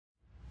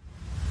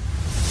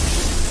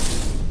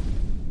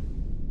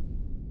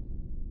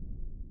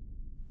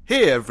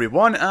Hey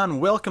everyone,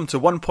 and welcome to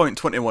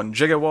 1.21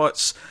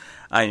 Gigawatts.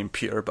 I am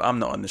Peter, but I'm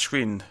not on the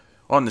screen.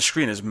 On the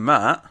screen is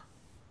Matt.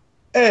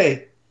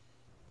 Hey,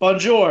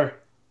 bonjour.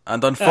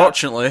 And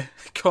unfortunately,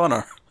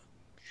 Connor.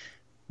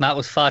 Matt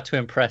was far too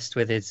impressed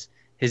with his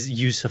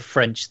use of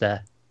French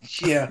there.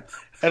 Yeah,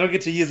 I don't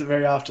get to use it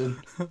very often.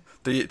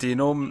 Do you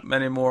know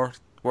many more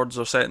words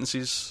or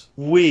sentences?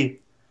 Oui.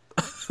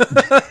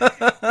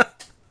 I'm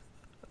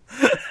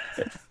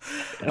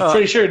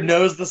pretty sure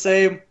knows the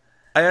same.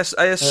 I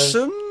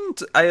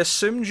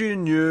assumed you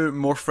knew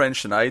more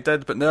French than I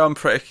did, but now I'm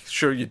pretty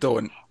sure you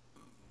don't.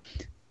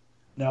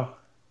 No.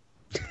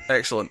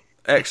 Excellent.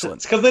 It's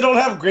because they don't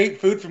have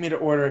great food for me to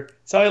order.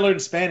 That's how I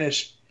learned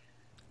Spanish.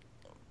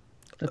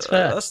 That's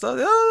fair. That's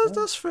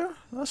fair.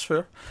 That's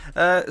fair.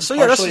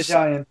 Partially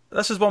Italian.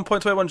 This is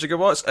 1.21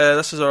 Gigawatts.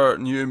 This is our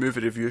new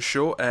movie review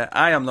show.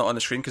 I am not on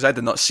the screen because I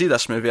did not see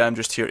this movie. I'm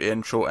just here to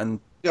intro and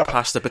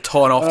pass the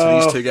baton off to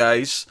these two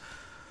guys.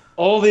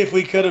 Only if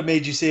we could have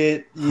made you see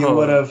it, you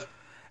would have.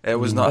 It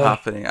was not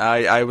happening.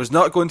 I was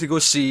not going to go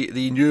see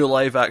the new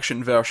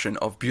live-action version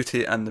of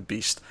Beauty and the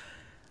Beast.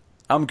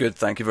 I'm good,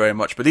 thank you very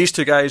much. But these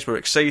two guys were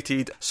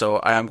excited, so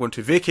I am going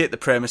to vacate the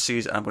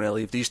premises and I'm going to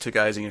leave these two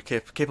guys in your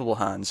capable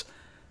hands.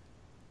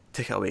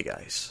 Take it away,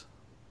 guys.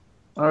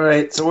 All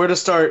right, so where to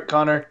start,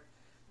 Connor?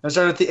 I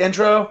start with the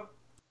intro,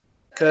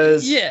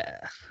 because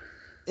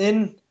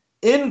in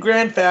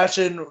grand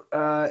fashion,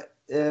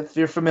 if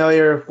you're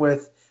familiar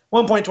with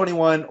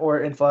 1.21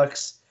 or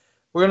Influx,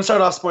 we're gonna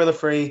start off spoiler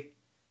free.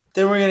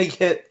 Then we're gonna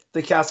hit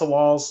the castle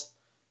walls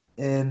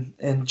and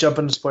jump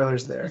into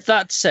spoilers there.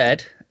 That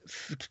said,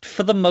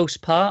 for the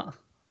most part,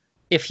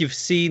 if you've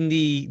seen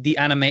the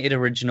animated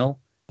original,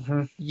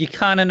 you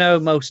kind of know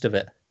most of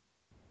it.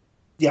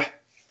 Yeah.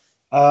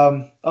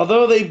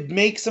 Although they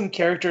make some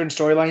character and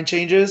storyline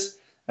changes,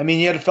 I mean,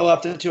 you had to fill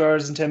up to 2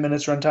 hours and 10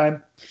 minutes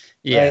runtime.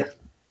 Yeah.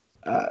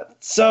 Right?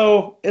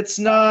 So it's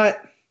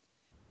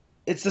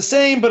the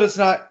same, but it's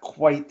not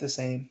quite the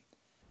same.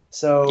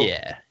 So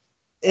yeah,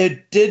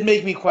 it did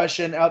make me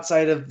question,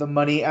 outside of the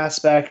money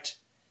aspect,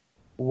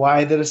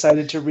 why they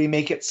decided to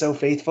remake it so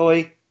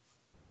faithfully.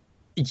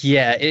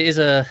 Yeah, it is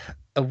a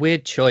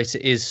weird choice.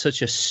 It is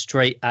such a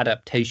straight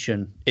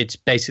adaptation. It's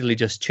basically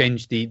just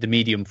changed the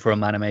medium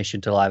from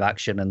animation to live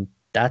action, and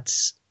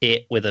that's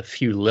it, with a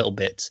few little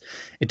bits.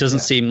 It doesn't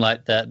seem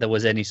like that there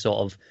was any sort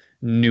of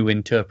new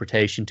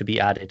interpretation to be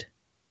added.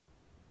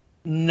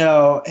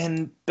 No,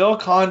 and Bill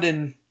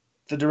Condon,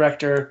 the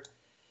director,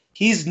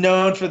 he's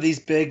known for these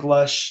big,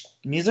 lush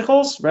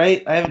musicals,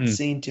 right? I haven't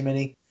seen too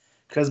many,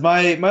 because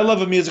my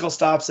love of musical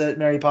stops at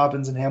Mary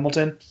Poppins and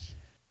Hamilton,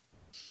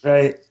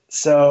 right?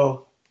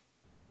 So,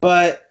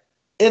 but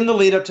in the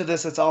lead up to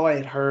this, that's all I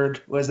had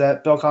heard, was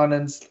that Bill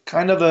Condon's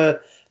kind of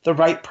the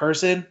right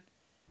person,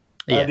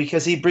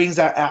 because he brings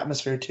that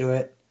atmosphere to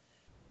it.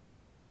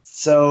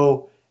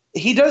 So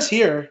he does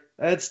here.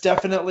 It's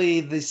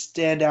definitely the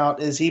standout,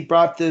 is he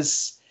brought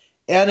this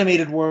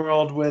animated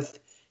world with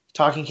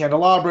talking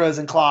candelabras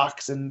and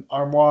clocks and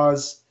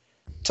armoires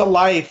to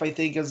life, I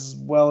think, as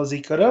well as he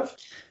could have.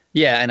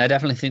 Yeah, and I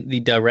definitely think the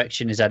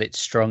direction is at its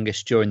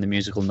strongest during the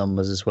musical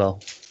numbers as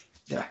well.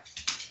 Yeah.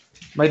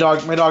 My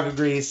dog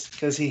agrees,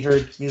 because he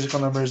heard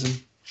musical numbers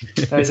and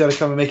now he's got to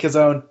come and make his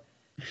own.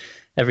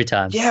 Every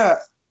time. Yeah.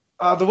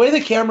 The way the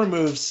camera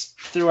moves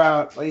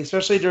throughout, like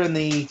especially during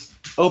the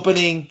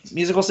opening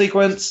musical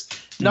sequence,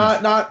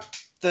 not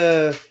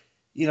the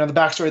the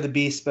backstory of the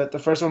Beast, but the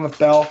first one with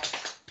Belle,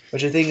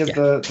 which I think is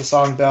the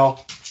song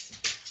Belle.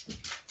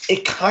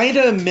 It kind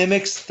of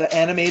mimics the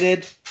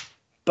animated,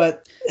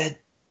 but it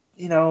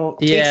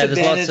takes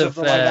advantage of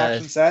the live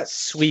action set.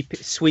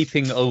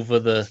 Sweeping over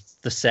the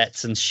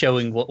sets and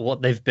showing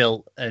what they've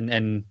built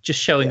and just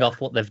showing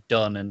off what they've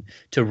done, and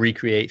to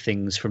recreate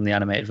things from the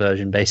animated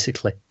version,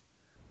 basically.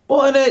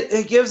 Well, and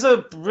it gives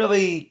a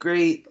really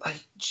great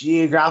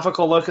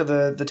geographical look of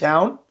the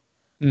town,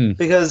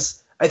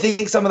 because I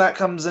think some of that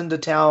comes into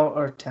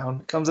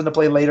comes into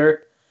play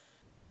later,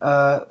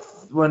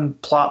 when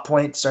plot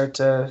points start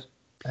to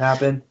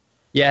happen.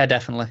 Yeah,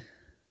 definitely.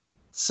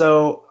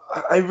 So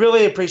I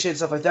really appreciate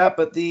stuff like that,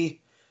 but the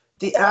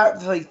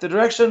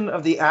direction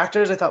of the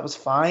actors I thought was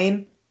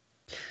fine.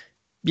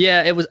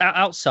 Yeah, it was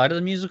outside of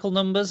the musical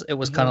numbers. It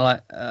was kind of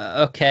like,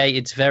 okay,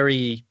 it's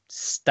very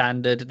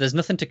standard. There's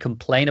nothing to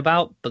complain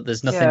about, but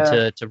there's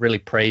nothing to really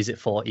praise it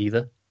for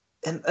either.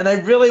 And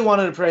I really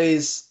wanted to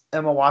praise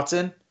Emma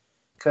Watson,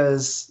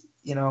 because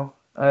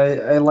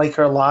I like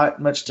her a lot,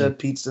 much to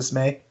Pete's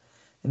dismay,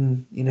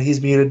 and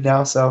he's muted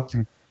now, so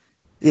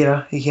he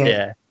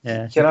can't.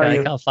 Yeah,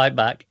 can't fight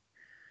back.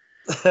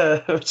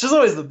 Which is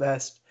always the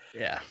best.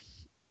 Yeah.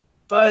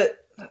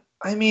 But,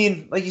 I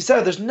mean, like you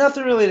said, there's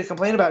nothing really to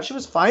complain about. She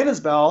was fine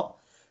as Belle,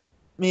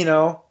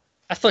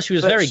 I thought she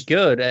was very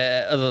good,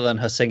 other than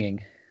her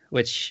singing,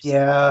 which...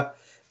 Yeah,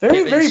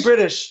 very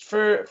British.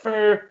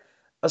 For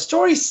a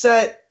story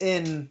set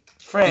in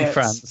France. In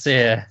France,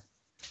 yeah.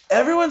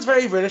 Everyone's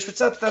very British, which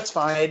that's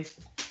fine.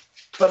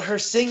 But her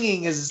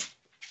singing is...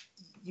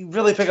 You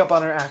really pick up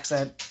on her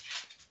accent.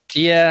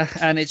 Yeah,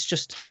 and it's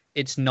just...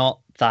 it's not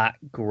that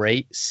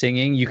great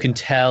singing. You can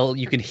tell,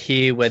 you can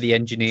hear where the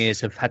engineers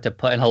have had to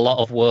put in a lot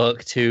of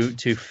work to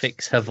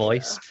fix her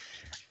voice.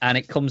 And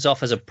it comes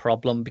off as a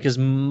problem because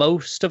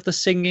most of the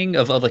singing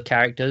of other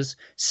characters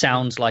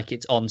sounds like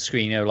it's on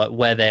screen, like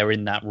where they're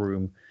in that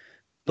room.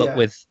 But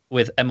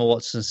with Emma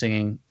Watson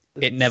singing,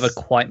 it never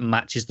quite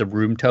matches the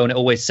room tone. It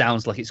always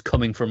sounds like it's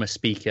coming from a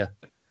speaker,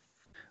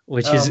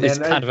 which is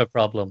kind of a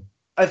problem.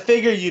 I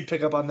figure you'd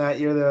pick up on that.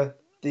 You're the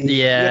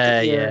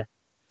yeah.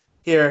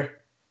 Here.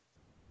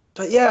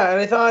 But yeah, and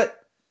I thought,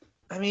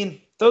 I mean,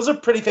 those are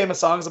pretty famous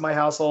songs in my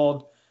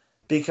household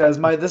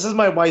because this is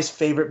my wife's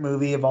favorite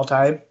movie of all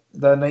time,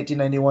 the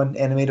 1991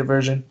 animated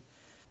version.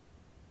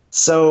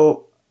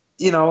 So,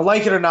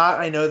 like it or not,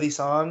 I know these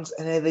songs,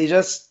 and they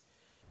just,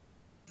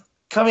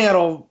 coming out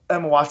of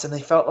Emma Watson,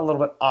 they felt a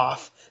little bit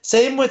off.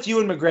 Same with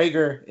Ewan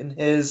McGregor in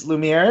his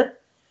Lumiere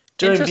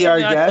during Be Our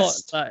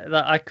Guest.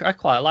 I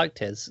quite liked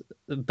his,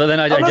 but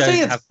then I don't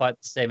have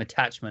quite the same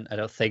attachment, I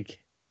don't think.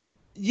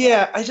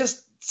 Yeah,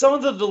 some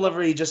of the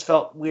delivery just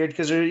felt weird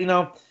because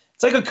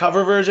it's like a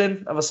cover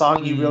version of a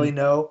song you really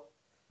know.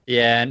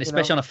 Yeah, and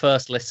especially on a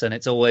first listen,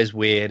 it's always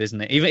weird,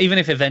 isn't it? Even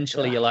if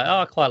eventually you're like,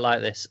 oh, I quite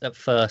like this. At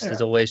first,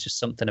 there's always just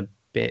something a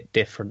bit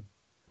different.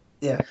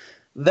 Yeah.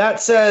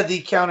 That said, the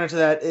counter to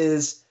that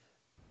is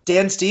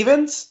Dan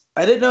Stevens.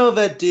 I didn't know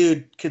that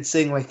dude could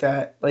sing like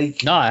that.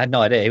 No, I had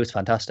no idea. He was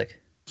fantastic.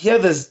 He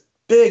had this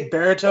big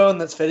baritone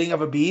that's fitting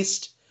of a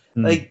beast.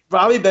 Like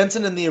Robbie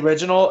Benson in the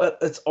original,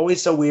 it's always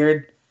so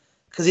weird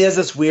because he has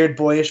this weird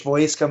boyish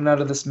voice coming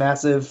out of this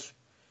massive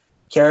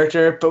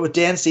character. But with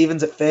Dan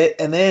Stevens, it fit.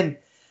 And then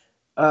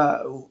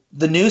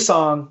the new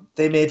song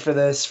they made for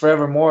this,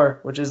 Forevermore,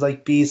 which is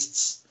like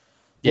Beast's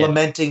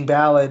lamenting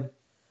ballad,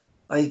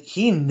 like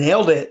he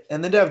nailed it.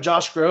 And then to have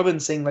Josh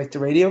Groban sing like the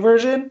radio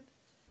version,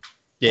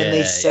 and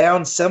they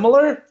sound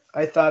similar,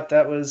 I thought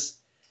that's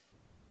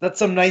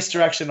some nice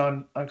direction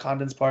on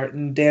Condon's part.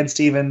 And Dan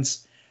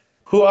Stevens,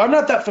 who I'm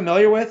not that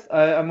familiar with,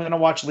 I'm going to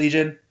watch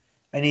Legion.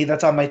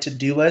 That's on my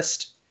to-do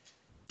list.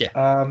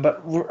 Yeah.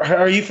 But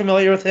are you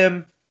familiar with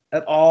him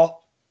at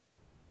all?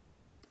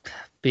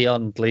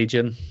 Beyond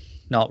Legion,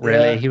 not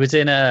really. Yeah. He was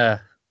in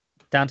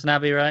Downton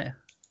Abbey, right?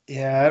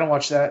 Yeah, I don't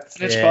watch that.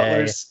 Snitch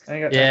Butlers. I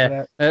ain't got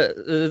time for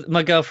that.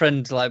 My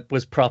girlfriend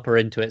was proper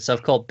into it, so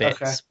I've caught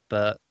bits.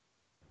 But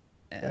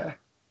yeah.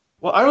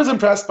 Well, I was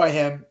impressed by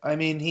him. I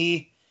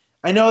mean,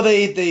 I know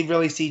they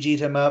really CG'd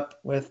him up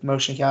with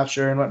motion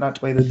capture and whatnot to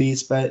play the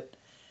beast, but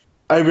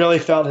I really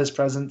felt his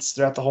presence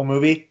throughout the whole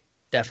movie.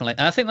 Definitely.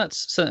 And I think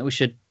that's something we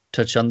should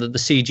touch on. The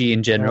CG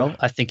in general,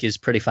 I think, is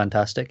pretty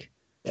fantastic.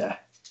 Yeah.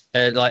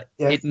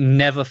 It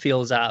never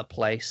feels out of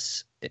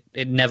place.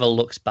 It never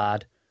looks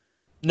bad.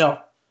 No.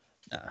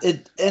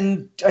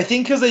 And I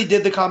think because they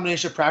did the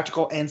combination of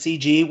practical and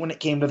CG when it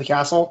came to the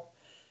castle.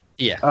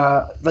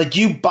 Yeah.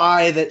 You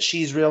buy that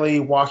she's really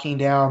walking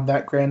down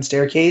that grand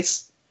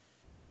staircase.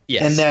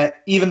 Yes. And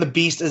that even the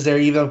beast is there,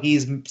 even though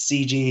he's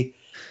CG.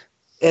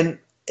 And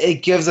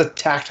it gives a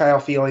tactile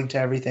feeling to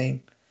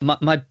everything.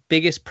 My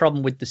biggest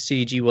problem with the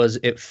CG was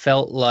it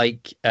felt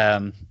like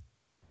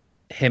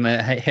him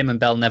and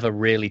Belle never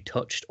really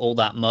touched all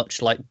that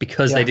much,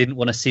 because they didn't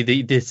want to see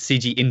the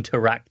CG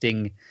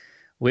interacting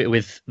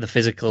with the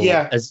physical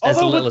as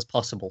little as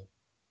possible.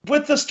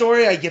 With the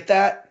story, I get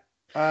that.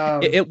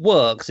 It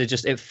works.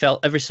 It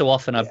felt every so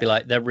often I'd be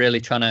like, they're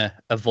really trying to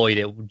avoid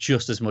it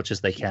just as much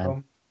as they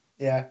can.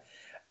 Yeah.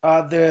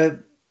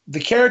 The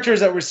characters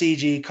that were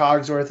CG,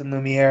 Cogsworth and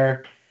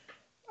Lumiere,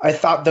 I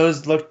thought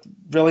those looked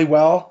really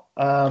well.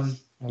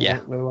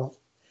 Really well.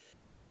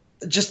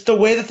 Just the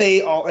way that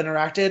they all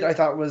interacted, I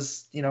thought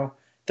was, the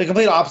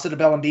complete opposite of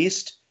Belle and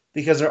Beast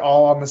because they're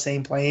all on the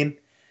same plane.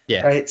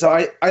 Yeah. Right. So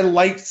I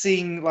liked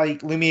seeing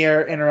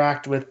Lumiere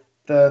interact with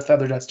the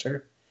Feather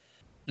Duster.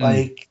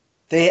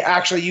 They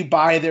actually, you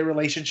buy their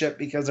relationship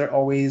because they're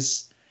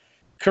always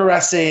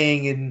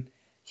caressing and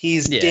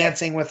he's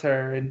dancing with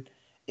her and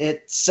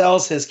it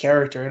sells his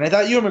character. And I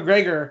thought Ewan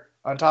McGregor,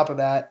 on top of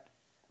that,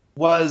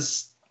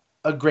 was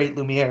a great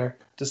Lumiere,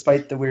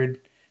 despite the weird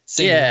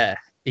singing.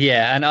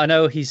 Yeah, and I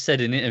know he said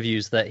in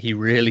interviews that he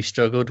really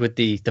struggled with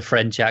the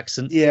French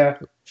accent. Yeah.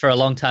 For a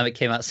long time, it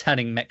came out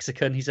sounding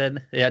Mexican, he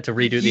said. He had to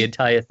redo the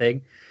entire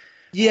thing.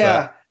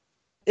 Yeah.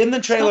 But in the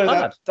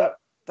trailer,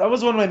 that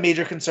was one of my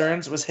major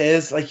concerns, was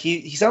his.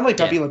 He sounded like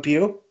Pepe Le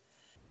Pew.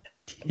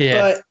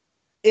 Yeah. But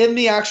in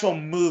the actual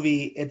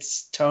movie,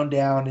 it's toned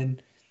down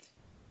and,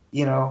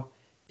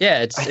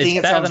 Yeah, it's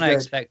better than I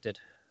expected.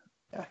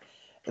 Yeah.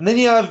 And then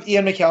you have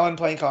Ian McKellen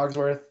playing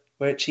Cogsworth,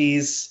 which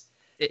he's...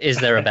 Is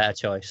there a better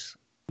choice?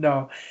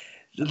 No.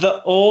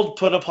 The old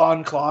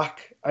put-upon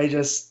clock,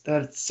 that's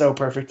so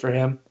perfect for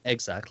him.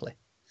 Exactly.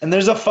 And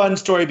there's a fun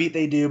story beat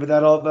they do, but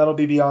that'll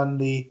be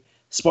beyond the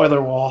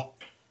spoiler wall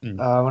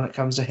when it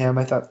comes to him.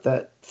 I thought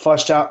that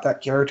fleshed out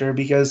that character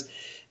because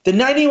the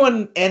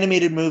 91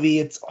 animated movie,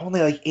 it's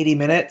only 80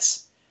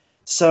 minutes,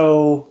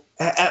 so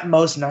at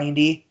most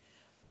 90.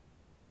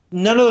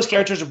 None of those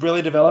characters are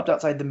really developed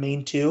outside the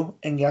main two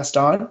and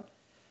Gaston.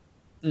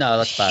 No,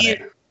 that's about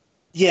it.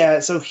 Yeah,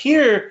 so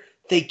here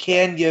they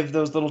can give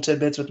those little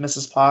tidbits with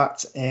Mrs.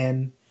 Potts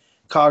and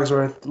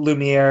Cogsworth,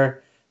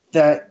 Lumiere,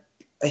 that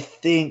I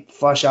think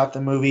flesh out the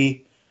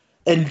movie,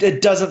 and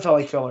it doesn't feel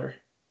like filler.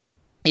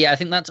 Yeah, I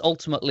think that's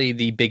ultimately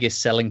the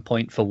biggest selling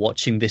point for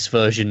watching this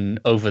version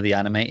over the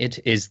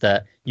animated, is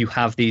that you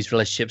have these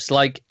relationships.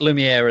 Like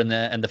Lumiere and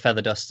the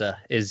Feather Duster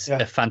is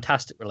a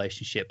fantastic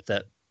relationship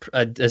that,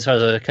 as far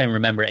as I can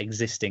remember, it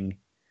existing.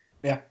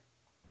 Yeah.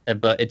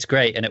 But it's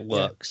great and it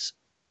works.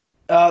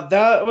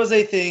 That was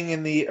a thing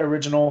in the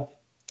original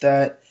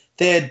that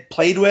they had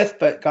played with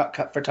but got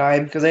cut for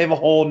time, because they have a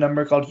whole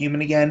number called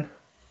Human Again.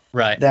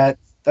 Right.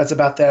 That's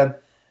about them.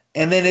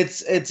 And then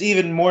it's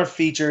even more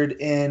featured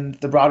in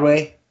the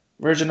Broadway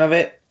version of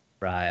it.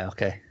 Right,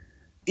 okay.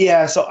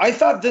 Yeah, so I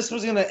thought this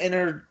was going to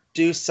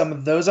introduce some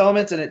of those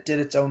elements, and it did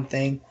its own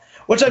thing,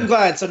 which I'm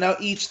glad. So now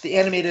the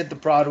animated, the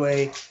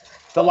Broadway,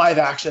 the live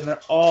action, they're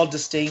all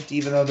distinct,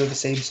 even though they're the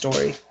same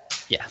story.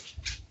 Yeah.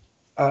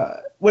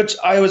 Which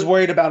I was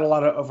worried about a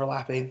lot of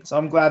overlapping. So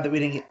I'm glad that we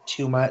didn't get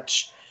too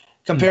much.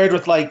 Compared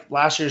with like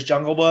last year's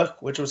Jungle Book,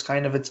 which was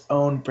kind of its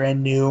own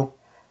brand new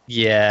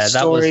story.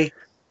 That was...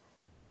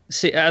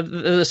 See,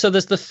 so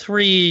there's the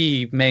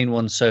three main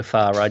ones so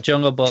far, right?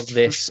 Jungle Book,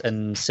 this,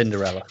 and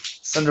Cinderella.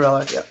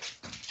 Cinderella, yeah.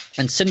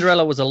 And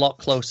Cinderella was a lot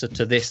closer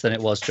to this than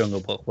it was Jungle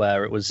Book,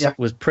 where it was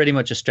pretty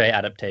much a straight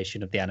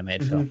adaptation of the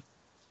animated film.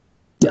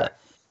 Yeah.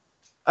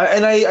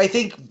 And I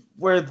think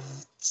where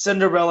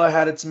Cinderella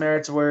had its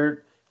merits,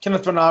 where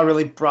Kenneth Branagh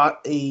really brought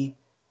a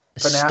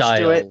panache style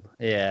to it.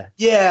 Yeah.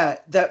 Yeah,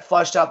 that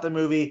fleshed out the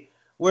movie.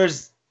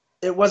 Whereas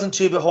it wasn't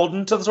too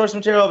beholden to the source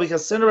material,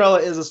 because Cinderella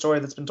is a story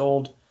that's been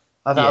told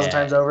 1,000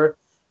 times over.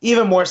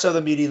 Even more so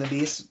than Beauty and the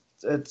Beast.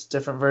 It's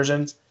different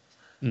versions.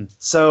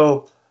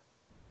 So,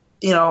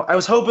 I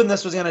was hoping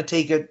this was going to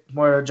take it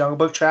more Jungle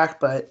Book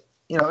track, but,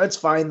 it's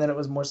fine that it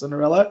was more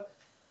Cinderella.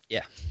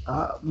 Yeah.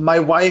 My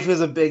wife,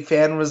 who's a big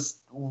fan, was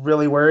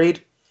really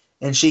worried,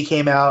 and she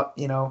came out,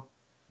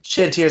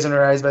 she had tears in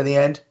her eyes by the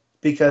end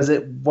because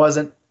it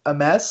wasn't a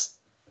mess.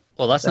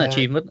 Well, that's an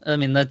achievement. I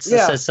mean, that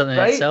says something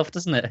in itself,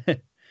 doesn't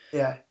it?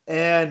 Yeah.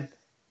 And,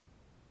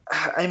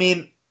 I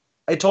mean,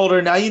 I told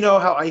her, now you know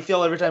how I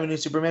feel every time a new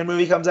Superman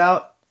movie comes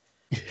out,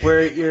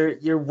 where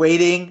you're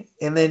waiting,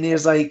 and then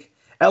it's like,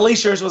 at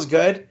least yours was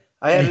good.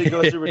 I had to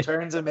go through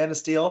Returns and Man of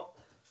Steel.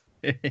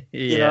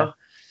 Yeah.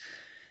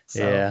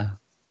 So,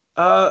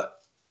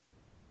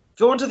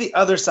 going to the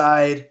other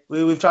side,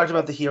 we've talked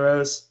about the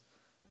heroes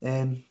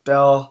and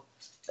Belle.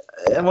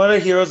 And what are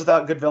heroes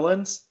without good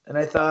villains? And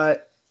I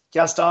thought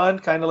Gaston,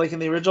 kind of like in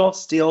the original,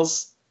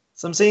 steals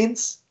some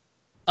scenes.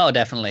 Oh,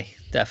 definitely.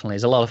 Definitely.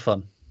 It's a lot of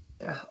fun.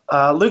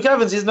 Yeah. Luke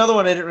Evans, he's another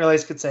one I didn't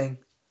realize could sing.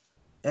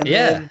 And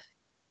then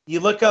you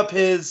look up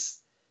his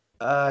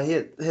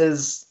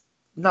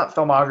not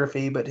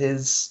filmography, but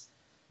his,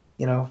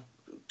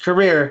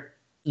 career.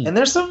 And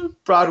there's some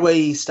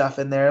Broadway stuff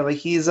in there. Like,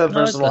 he's a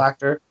versatile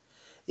actor.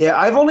 Yeah,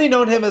 I've only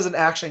known him as an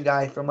action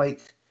guy from,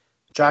 like,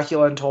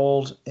 Dracula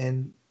Untold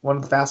and one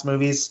of the Fast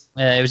movies.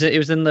 Yeah, it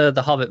was in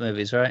the Hobbit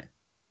movies, right?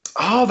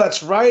 Oh,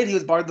 that's right. He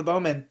was Bard the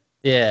Bowman.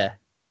 Yeah.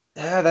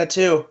 Yeah, that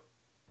too.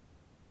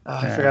 Oh,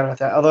 I forgot about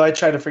that. Although I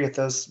try to forget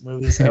those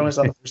movies. I only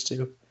saw the first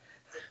two.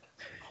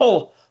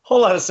 Whole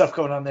lot of stuff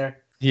going on there.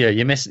 Yeah,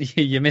 you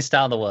missed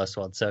out on the worst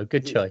one, so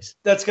good choice.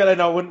 That's good. I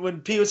know.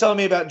 When Pete was telling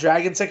me about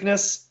Dragon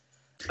Sickness,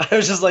 I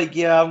was just like,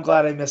 yeah, I'm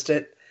glad I missed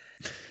it.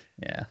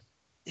 Yeah.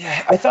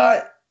 Yeah, I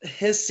thought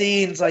his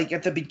scenes, like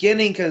at the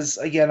beginning, because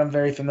again, I'm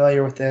very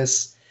familiar with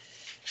this.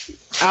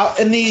 Out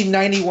in the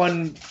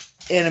 91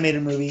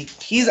 animated movie,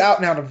 he's out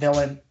and out a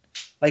villain,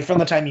 like from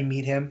the time you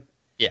meet him.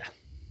 Yeah.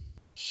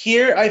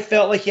 Here, I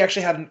felt like he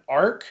actually had an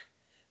arc,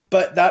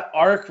 but that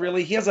arc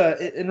really,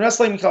 in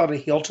wrestling, we call it a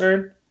heel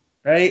turn,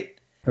 right?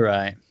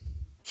 Right.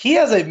 He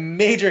has a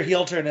major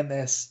heel turn in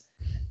this.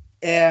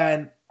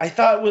 And I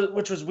thought,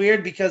 which was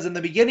weird, because in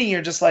the beginning,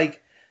 you're just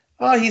like,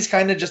 oh, he's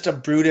kind of just a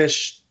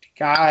brutish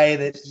guy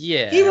that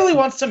he really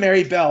wants to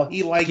marry Belle.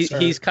 He likes her.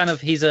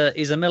 He's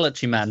a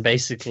military man,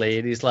 basically.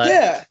 And he's like,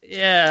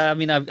 I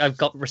mean, I've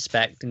got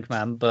respect and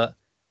command, but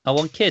I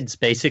want kids,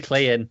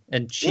 basically,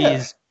 and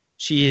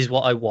she is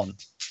what I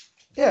want.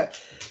 Yeah.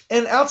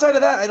 And outside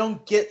of that, I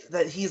don't get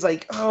that he's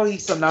like, oh,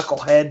 he's a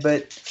knucklehead,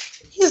 but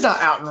he's not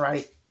out and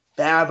right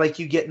bad like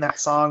you get in that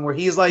song where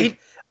he's like,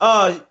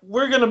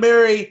 we're going to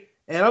marry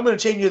and I'm going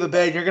to chain you to the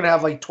bed and you're going to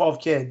have like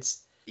 12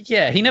 kids.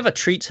 Yeah, he never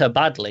treats her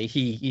badly.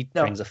 He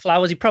brings her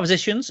flowers, he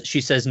propositions, she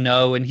says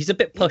no, and he's a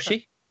bit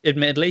pushy,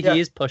 admittedly. He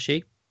is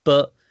pushy,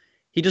 but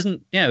he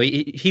doesn't,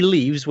 he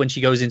leaves when she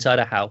goes inside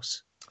a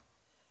house.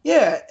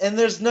 Yeah, and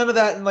there's none of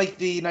that in like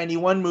the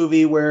 91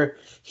 movie where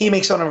he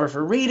makes fun of her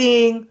for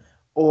reading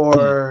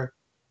or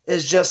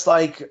is just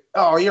like,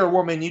 oh, you're a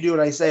woman, you do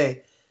what I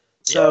say.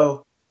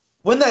 So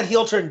when that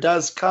heel turn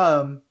does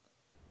come,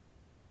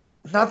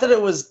 not that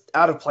it was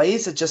out of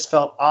place, it just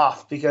felt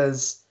off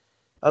because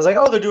I was like,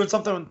 oh, they're doing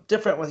something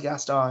different with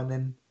Gaston.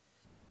 And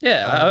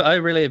I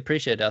really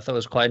appreciate it. I thought it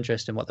was quite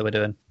interesting what they were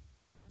doing.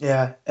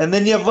 Yeah, and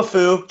then you have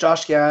LeFou,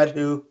 Josh Gad,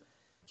 who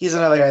he's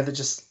another guy that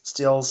just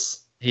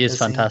steals. He is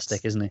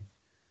fantastic, isn't he?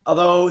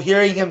 Although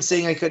hearing him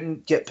sing, I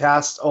couldn't get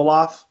past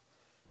Olaf,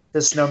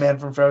 the snowman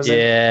from Frozen.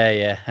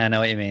 Yeah, I know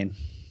what you mean.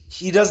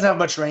 He doesn't have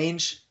much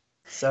range,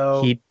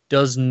 so He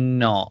does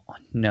not.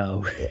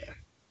 No.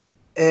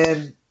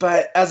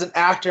 But as an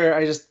actor,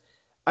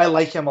 I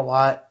like him a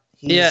lot.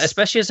 Yeah,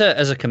 especially as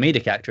a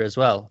comedic actor as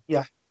well.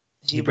 Yeah,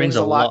 he brings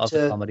a lot of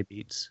the comedy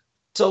beats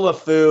to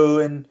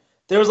LeFou, and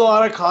there was a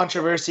lot of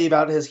controversy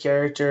about his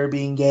character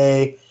being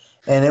gay,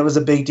 and it was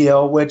a big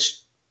deal. Which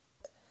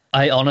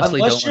I honestly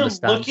don't understand. Unless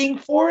you're looking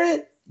for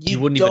it, you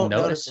wouldn't don't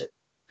even notice it.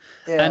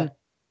 Yeah. And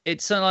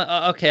it's like,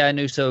 okay, I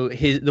knew. So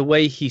the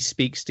way he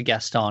speaks to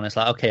Gaston is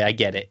like, okay, I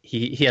get it.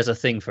 He has a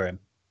thing for him.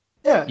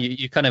 Yeah.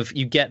 You kind of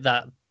get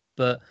that,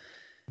 but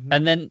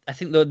and then I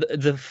think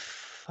the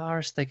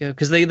farthest they go,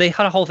 because they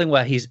had a whole thing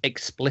where he's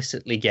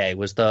explicitly gay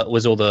was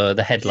all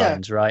the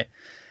headlines, right?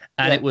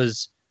 And it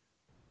was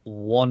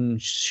one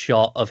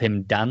shot of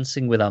him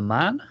dancing with a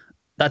man.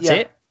 That's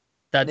it.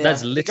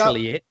 That's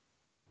literally it.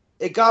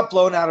 It got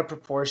blown out of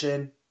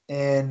proportion,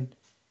 and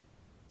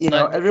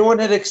everyone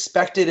had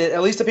expected it.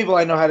 At least the people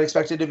I know had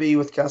expected to be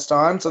with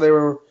Gaston, so they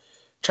were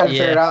trying to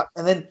figure it out.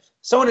 And then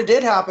when it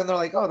did happen, they're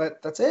like, "Oh,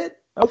 that's it."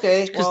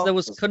 Okay, because there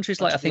was countries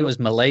like I think it was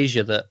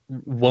Malaysia that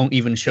won't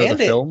even show the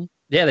film.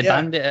 Yeah, they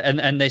banned it,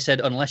 and they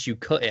said unless you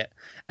cut it.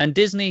 And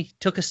Disney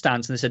took a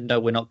stance and they said no,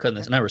 we're not cutting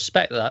this, and I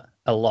respect that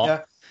a lot.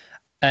 Yeah.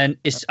 And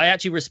I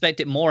actually respect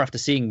it more after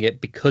seeing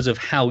it because of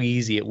how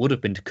easy it would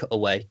have been to cut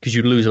away, because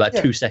you'd lose about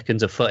 2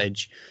 seconds of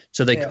footage.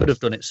 So they could have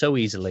done it so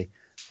easily,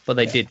 but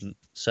they didn't.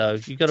 So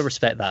you got to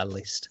respect that at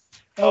least.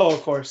 Oh,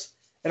 of course.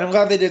 And I'm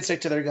glad they did stick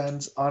to their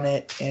guns on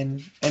it.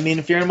 And I mean,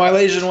 if you're in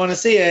Malaysia and want to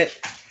see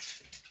it,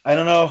 I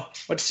don't know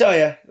what to tell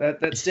you.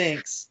 That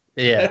stinks.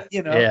 Yeah.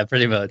 Yeah,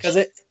 pretty much. Because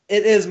it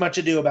is much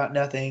ado about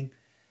nothing.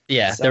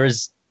 Yeah, so. There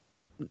is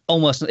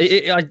almost.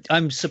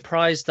 I'm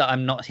surprised that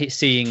I'm not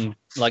seeing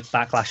like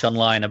backlash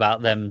online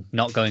about them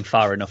not going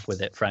far enough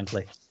with it,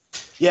 frankly.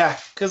 Yeah,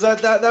 because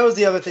that was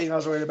the other thing I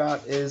was worried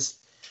about is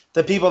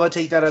the people that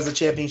take that as a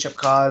championship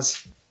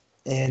cause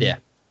and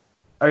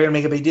are going to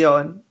make a big deal.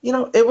 And,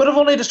 it would have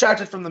only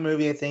distracted from the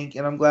movie, I think,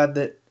 and I'm glad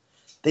that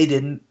they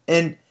didn't.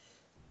 And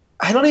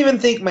I don't even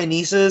think my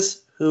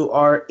nieces, who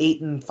are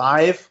 8 and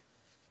 5,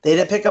 they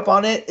didn't pick up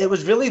on it. It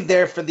was really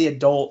there for the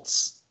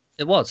adults.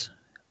 It was.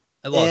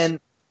 And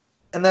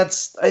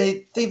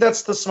I think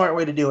that's the smart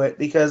way to do it,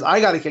 because I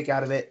got a kick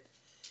out of it.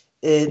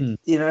 It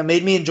it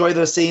made me enjoy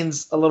those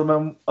scenes a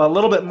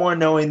little bit more,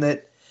 knowing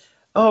that,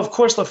 oh, of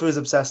course LeFou is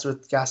obsessed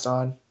with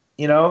Gaston.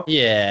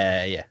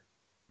 Yeah.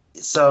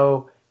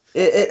 So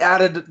it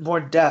added more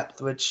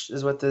depth, which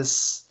is what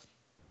this,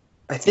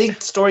 I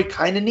think, story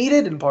kind of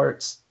needed in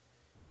parts.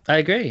 I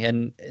agree,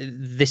 and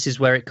this is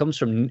where it comes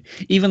from.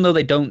 Even though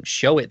they don't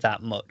show it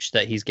that much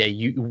that he's gay,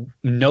 you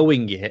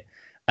knowing it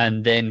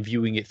and then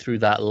viewing it through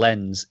that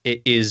lens,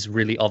 it is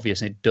really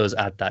obvious, and it does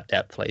add that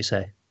depth, like you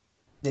say.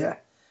 Yeah,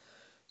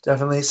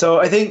 definitely. So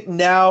I think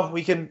now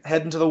we can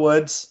head into the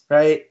woods,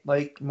 right?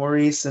 Like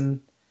Maurice and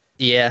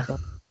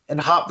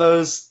hop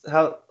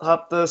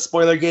the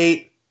spoiler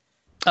gate.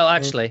 Oh,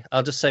 actually,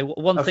 I'll just say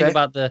one thing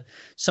about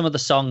some of the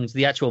songs,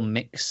 the actual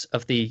mix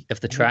of the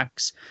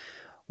tracks.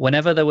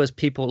 Whenever there was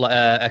people, like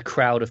a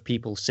crowd of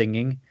people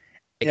singing,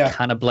 it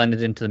kind of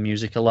blended into the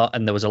music a lot,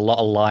 and there was a lot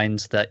of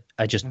lines that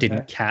I just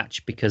didn't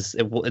catch because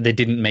they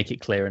didn't make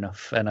it clear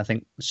enough. And I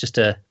think it's just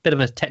a bit of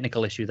a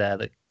technical issue there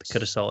that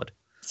could have sorted.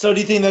 So do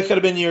you think that could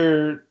have been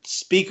your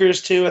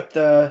speakers too at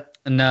the...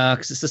 No,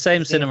 because it's the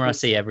same cinema. I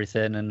see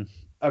everything, and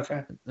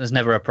there's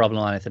never a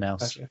problem on anything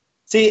else. Gotcha.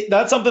 See,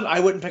 that's something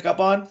I wouldn't pick up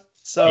on,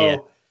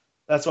 so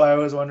that's why I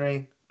was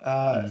wondering.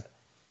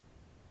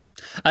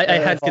 I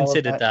had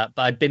considered that,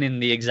 but I'd been in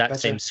the exact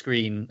same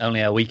screen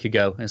only a week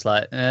ago. It's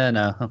like,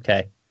 no,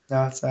 okay.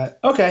 No, it's not.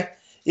 Okay.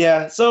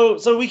 Yeah,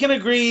 so we can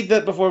agree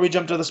that before we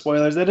jump to the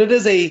spoilers, that it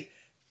is a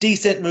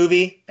decent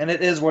movie, and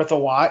it is worth a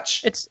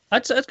watch.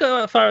 I'd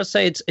go as far as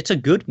say it's a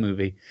good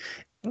movie.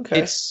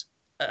 Okay.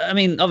 I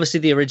mean, obviously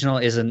the original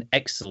is an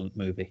excellent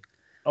movie.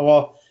 Oh,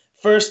 well,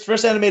 first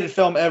animated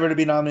film ever to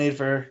be nominated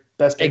for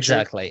Best Picture.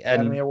 Exactly.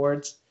 Academy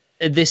Awards.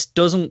 This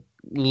doesn't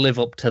live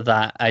up to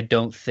that, I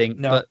don't think.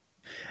 No. But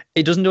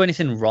it doesn't do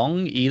anything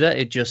wrong either.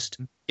 It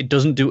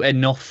doesn't do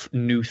enough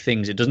new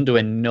things. It doesn't do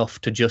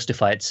enough to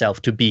justify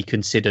itself to be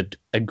considered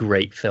a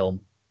great film.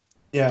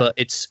 Yeah. But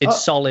it's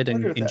solid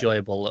and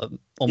enjoyable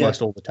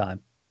almost all the time.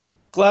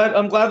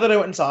 I'm glad that I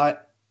went and saw it.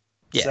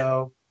 Yeah.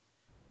 So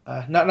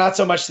not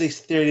so much the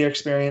theater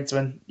experience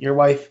when your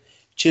wife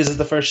chooses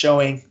the first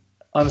showing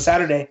on a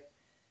Saturday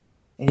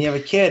and you have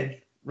a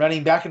kid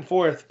running back and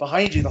forth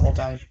behind you the whole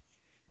time.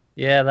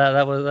 Yeah,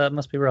 that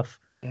must be rough.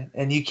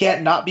 And you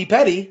can't not be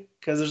petty,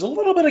 because there's a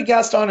little bit of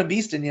Gaston and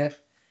Beast in you,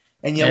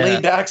 and you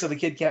lean back so the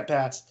kid can't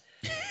pass.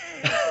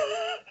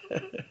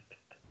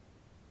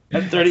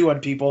 I'm 31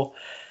 people.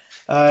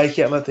 I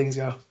can't let things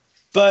go.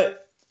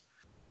 But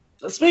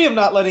speaking of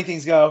not letting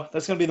things go,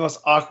 that's going to be the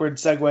most awkward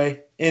segue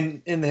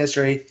in the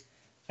history,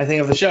 I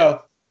think, of the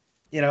show.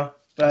 But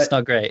it's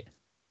not great.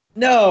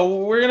 No,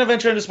 we're going to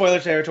venture into spoiler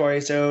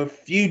territory. So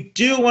if you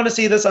do want to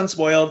see this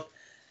unspoiled,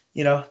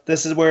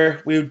 this is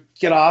where we would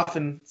get off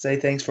and say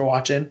thanks for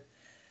watching.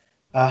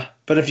 But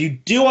if you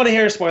do want to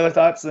hear spoiler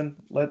thoughts, then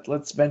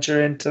let's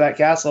venture into that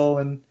castle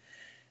and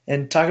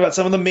talk about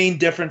some of the main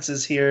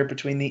differences here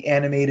between the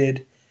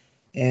animated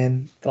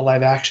and the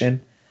live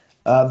action.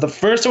 The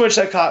first of which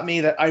that caught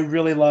me that I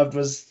really loved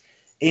was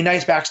a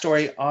nice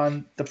backstory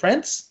on the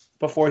prince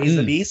before he's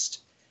the beast.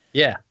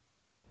 Yeah.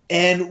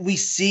 And we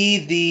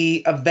see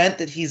the event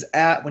that he's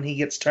at when he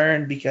gets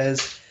turned,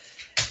 because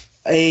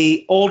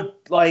a old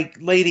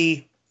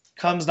lady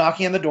comes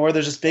knocking on the door.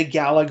 There's this big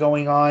gala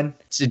going on.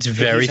 It's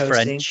very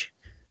French.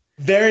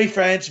 Very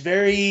French,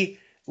 very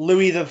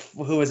Louis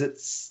who is it,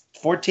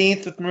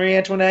 14th with Marie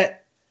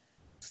Antoinette?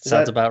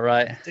 Sounds about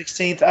right.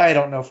 16th? I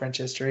don't know French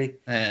history.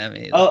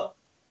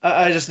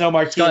 I just know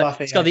Marquis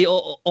Lafayette. It's got the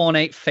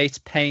ornate face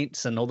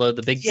paints and all the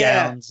big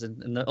gowns.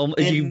 And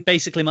you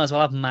basically might as well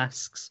have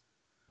masks.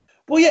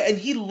 Well, yeah, and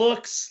he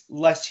looks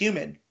less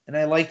human. And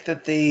I like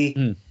that they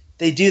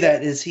do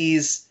that.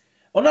 He's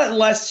not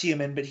less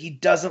human, but he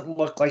doesn't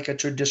look like a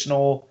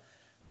traditional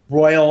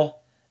royal.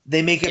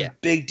 They make a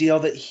big deal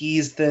that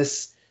he's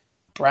this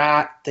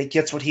brat that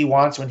gets what he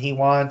wants when he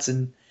wants.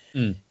 And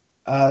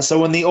so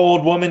when the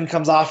old woman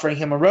comes offering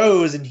him a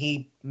rose and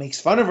he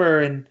makes fun of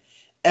her and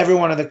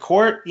everyone in the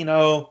court,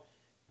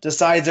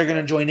 decides they're going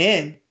to join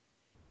in,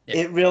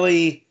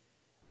 it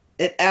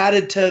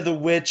added to the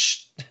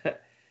witch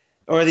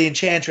or the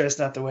enchantress,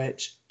 not the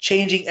witch,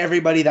 changing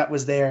everybody that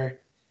was there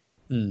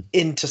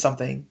into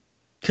something.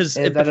 Because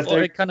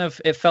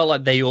it felt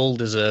like they all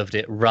deserved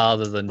it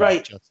rather than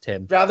just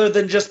him. Rather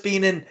than just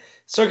being in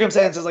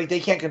circumstances like they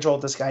can't control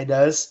what this guy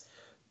does.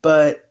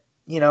 But,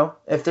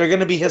 if they're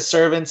going to be his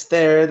servants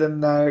there,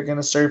 then they're going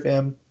to serve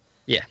him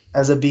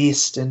as a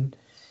beast. And,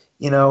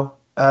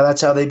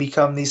 that's how they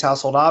become these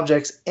household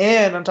objects.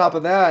 And on top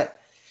of that,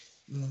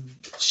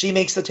 she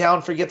makes the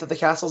town forget that the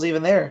castle's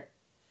even there.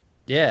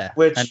 Yeah.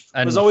 Which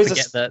and was always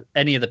forget that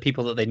any of the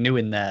people that they knew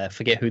in there,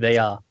 forget who they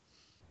are.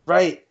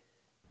 Right.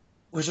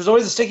 Which was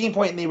always a sticking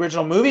point in the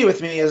original movie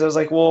with me, is I was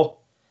like, well,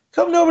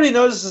 come nobody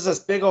notices this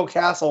big old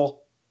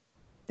castle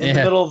in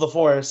the middle of the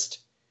forest.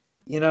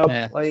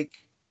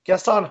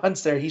 Gaston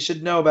hunts there. He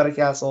should know about a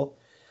castle.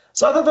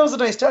 So I thought that was a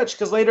nice touch,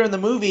 because later in the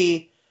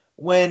movie,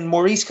 when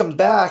Maurice comes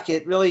back,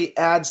 it really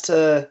adds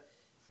to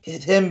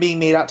him being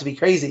made out to be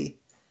crazy.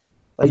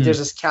 There's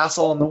this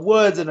castle in the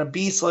woods, and a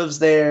beast lives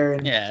there.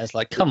 And, it's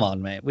like, come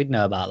on, mate. We'd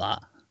know about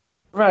that.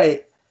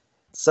 Right.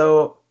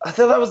 So I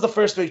thought that was the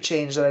first big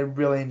change that I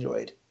really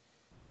enjoyed.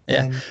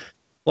 Yeah.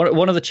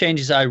 One of the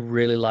changes I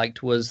really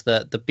liked was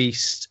that the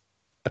Beast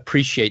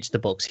appreciates the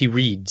books. He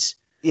reads.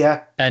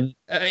 Yeah. And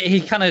he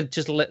kind of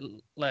just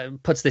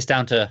puts this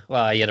down to,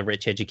 he had a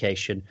rich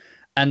education.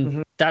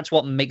 And that's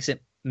what makes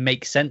it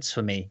make sense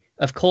for me.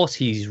 Of course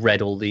he's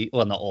read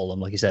not all of them,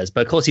 like he says,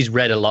 but of course he's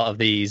read a lot of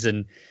these.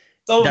 And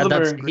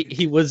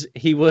he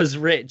was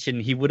rich,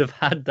 and he would have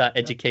had that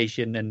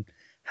education and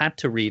had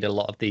to read a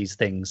lot of these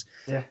things.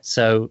 Yeah.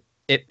 So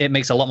it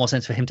makes a lot more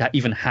sense for him to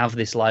even have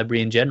this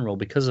library in general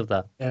because of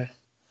that. Yeah.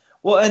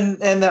 Well,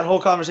 and that whole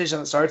conversation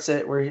that starts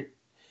it, where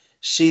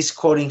she's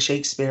quoting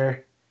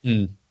Shakespeare,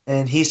 and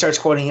he starts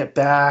quoting it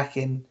back,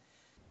 and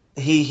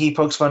he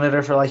pokes fun at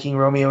her for liking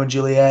Romeo and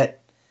Juliet.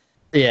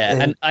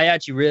 Yeah, and I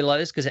actually really like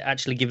this because it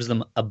actually gives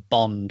them a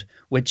bond,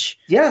 which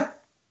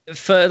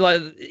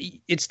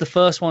it's the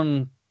first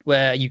one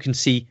where you can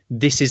see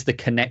this is the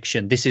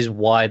connection. This is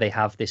why they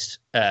have this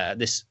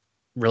this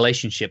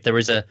relationship. There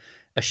is a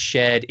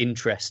shared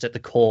interest at the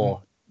core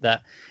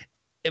that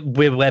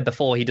where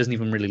before he doesn't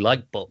even really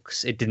like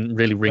books. It didn't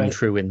really ring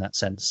true in that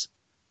sense.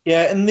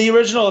 Yeah, in the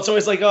original, it's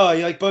always like, oh,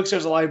 you like books,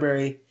 there's a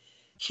library.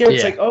 Here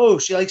it's like, oh,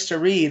 she likes to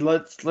read.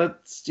 Let's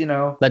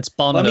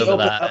bond let me over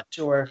that. Up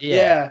to her.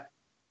 Yeah.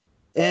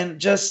 And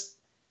just,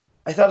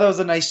 I thought that was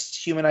a nice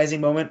humanizing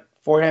moment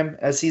for him,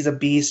 as he's a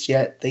beast,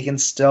 yet they can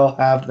still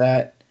have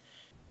that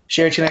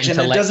shared connection.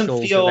 It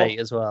doesn't feel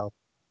as well.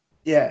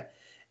 Yeah,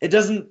 it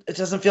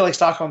doesn't feel like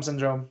Stockholm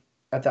syndrome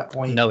at that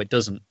point. No, it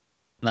doesn't.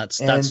 That's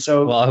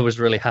what I was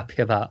really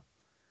happy about.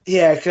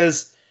 Yeah,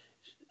 because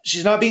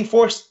she's not being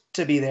forced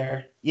to be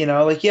there.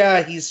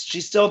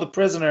 She's still the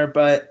prisoner,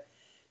 but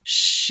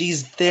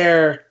she's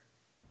there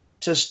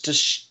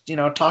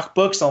to talk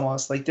books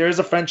almost. There is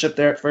a friendship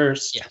there at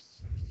first. Yeah.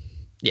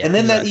 Yeah, and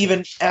then that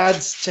even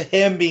adds to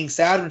him being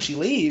sad when she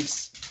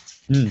leaves,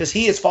 because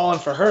he has fallen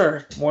for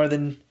her more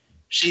than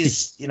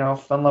she's,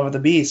 fell in love with the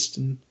beast.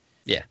 And,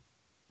 yeah.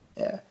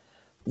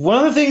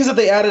 One of the things that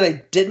they added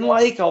I didn't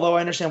like, although I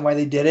understand why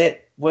they did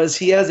it, was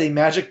he has a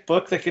magic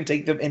book that can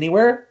take them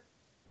anywhere.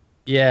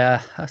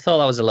 Yeah, I thought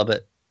that was a little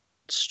bit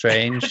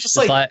strange. It's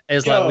like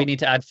we need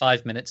to add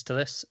 5 minutes to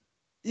this.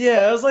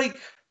 Yeah, I was like,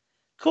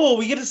 cool.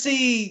 We get to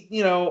see,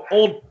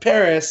 old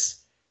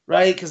Paris,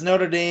 right? Because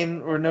Notre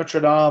Dame.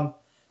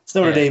 It's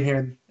Notre Dame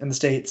here in the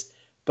States.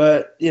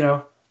 But,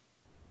 Notre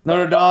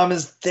Dame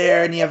is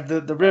there, and you have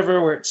the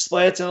river where it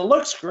splits, and it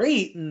looks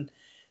great, and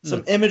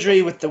some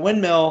imagery with the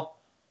windmill,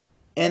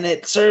 and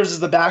it serves as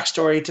the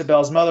backstory to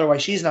Belle's mother, why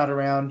she's not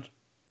around.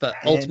 But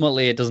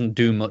ultimately, it doesn't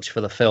do much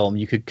for the film.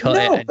 You could cut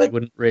it, and you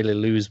wouldn't really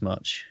lose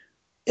much.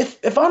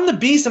 if I'm the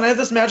Beast and I have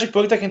this magic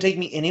book that can take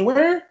me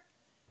anywhere,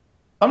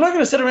 I'm not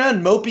going to sit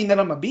around moping that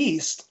I'm a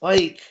beast.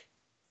 Like,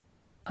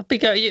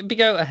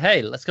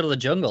 hey, let's go to the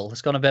jungle.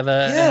 Let's go on a bit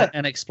of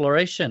an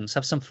exploration. Let's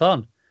have some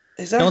fun.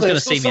 exactly. No one's going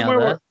to see me out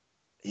there.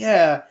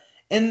 Yeah.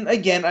 And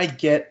again, I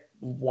get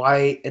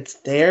why it's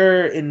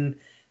there and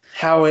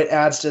how it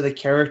adds to the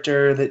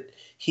character that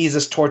he's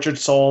this tortured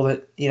soul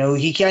that,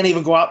 he can't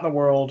even go out in the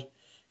world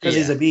because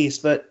he's a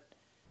beast. But,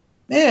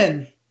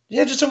 man,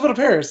 just don't go to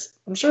Paris.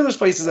 I'm sure there's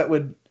places that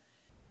would,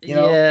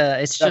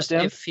 it's just,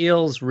 it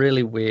feels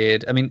really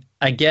weird. I mean,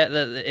 I get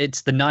that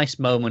it's the nice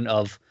moment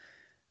of,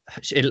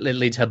 it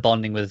leads her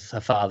bonding with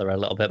her father a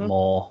little bit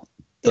more,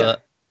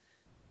 but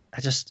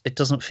it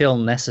doesn't feel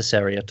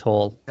necessary at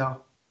all.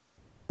 No,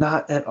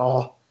 not at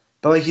all.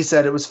 But like you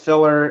said, it was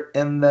filler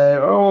in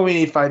we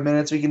need 5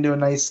 minutes, we can do a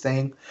nice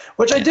thing.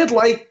 Which I did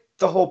like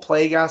the whole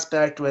plague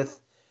aspect with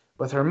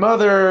her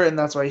mother, and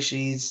that's why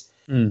she's,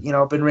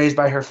 been raised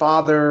by her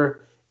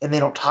father, and they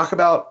don't talk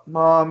about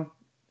mom.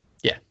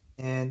 Yeah.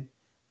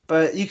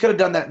 But you could have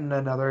done that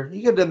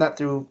you could have done that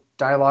through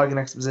dialogue and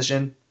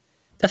exposition.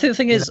 I think the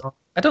thing is,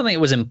 I don't think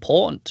it was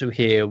important to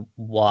hear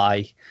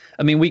why.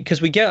 I mean,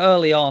 because we get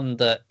early on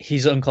that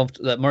he's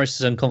uncomfortable, that Maurice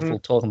is uncomfortable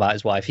talking about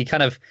his wife. He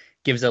kind of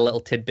gives her little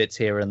tidbits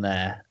here and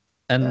there,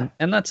 and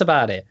that's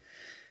about it.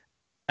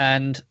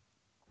 And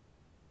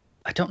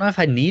I don't know if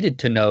I needed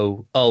to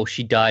know,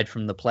 she died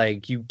from the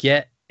plague. You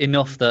get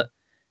enough that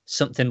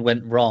something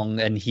went wrong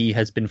and he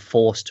has been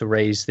forced to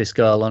raise this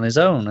girl on his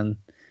own,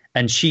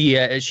 and she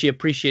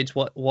appreciates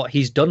what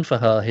he's done for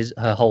her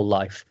her whole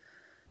life.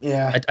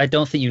 Yeah, I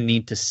don't think you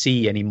need to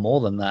see any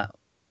more than that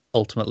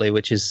ultimately,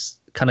 which is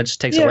kind of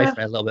just takes away from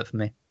it a little bit for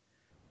me.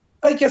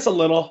 I guess a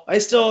little. I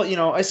still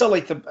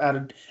like the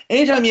added.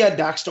 Anytime you add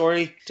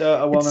backstory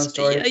to a well-known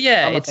story,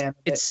 I'm a fan of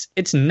it.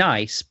 It's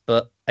nice,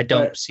 but I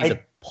don't see the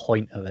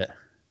point of it.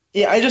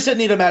 Yeah, I just didn't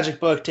need a magic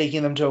book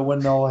taking them to a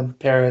windmill in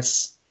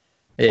Paris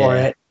for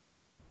it.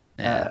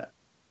 Yeah.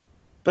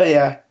 But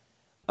yeah,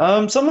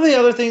 some of the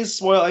other things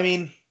spoil. I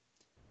mean,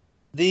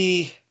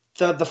 the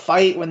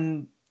fight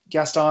when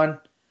Gaston.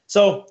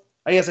 So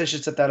I guess I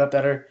should set that up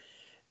better.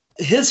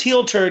 His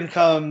heel turn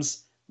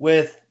comes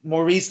with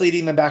Maurice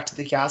leading them back to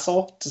the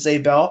castle to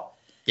save Belle.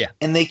 Yeah.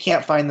 And they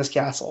can't find this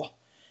castle.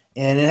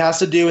 And it has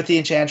to do with the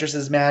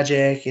Enchantress's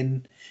magic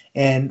and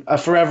a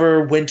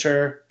forever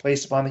winter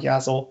placed upon the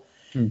castle.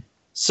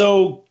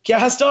 So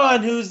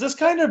Gaston, who's this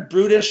kind of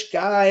brutish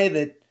guy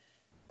that,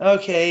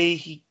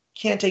 he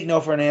can't take no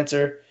for an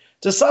answer,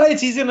 decides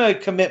he's going to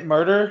commit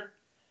murder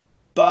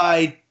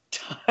by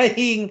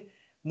tying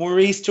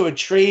Maurice to a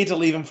tree to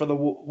leave him for the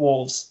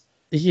wolves.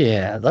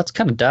 Yeah, that's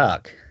kind of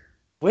dark.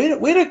 Way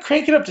to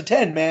crank it up to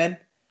 10, man.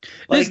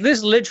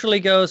 This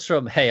literally goes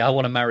from, hey, I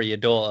want to marry your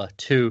daughter,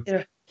 to,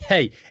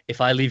 hey,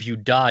 if I leave you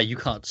die, you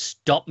can't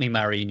stop me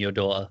marrying your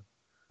daughter.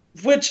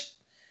 Which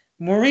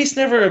Maurice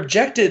never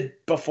objected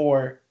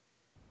before.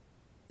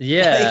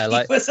 Yeah,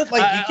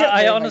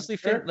 I honestly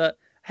think that,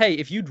 hey,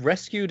 if you'd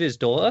rescued his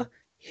daughter,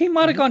 he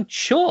might have gone,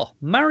 sure,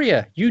 marry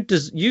her. You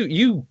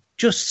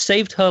just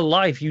saved her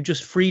life. You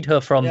just freed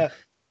her from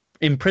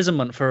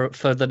imprisonment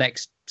for the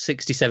next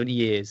 60, 70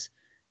 years.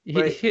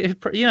 Right.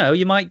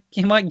 You might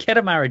get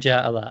a marriage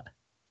out of that.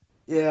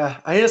 Yeah,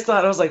 I just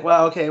thought, I was like,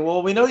 wow, okay,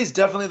 well, we know he's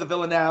definitely the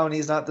villain now, and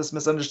he's not this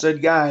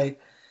misunderstood guy.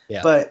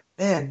 Yeah. But,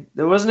 man,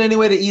 there wasn't any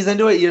way to ease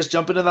into it. You just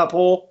jump into that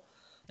pool,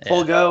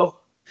 full go.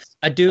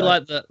 I do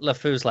like that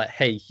LeFou's like,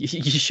 hey, you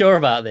sure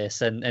about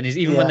this? And he's,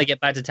 even when they get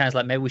back to town, it's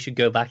like, maybe we should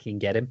go back and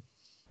get him.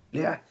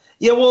 Yeah.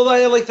 Yeah, well,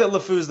 I like that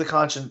LeFou's the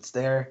conscience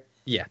there.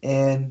 Yeah.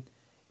 And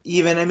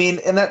even,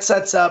 and that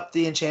sets up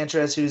the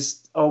Enchantress,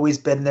 who's always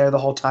been there the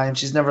whole time.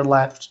 She's never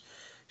left.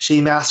 She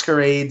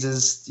masquerades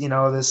as,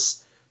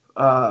 this,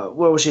 what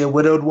was she, a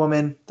widowed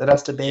woman that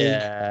has to beg?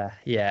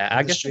 Yeah.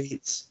 Agatha. The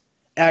streets.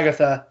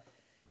 Agatha.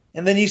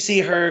 And then you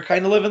see her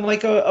kind of living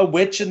like a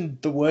witch in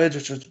the woods,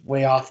 which was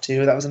way off,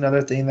 too. That was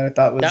another thing that I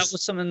thought was... That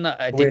was something that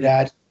I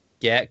didn't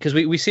get, because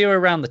we see her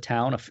around the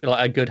town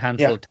a good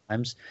handful of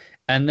times.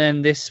 And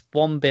then this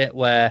one bit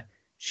where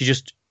she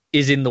just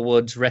is in the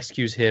woods,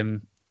 rescues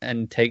him,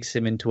 and takes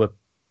him into a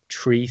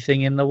tree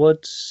thing in the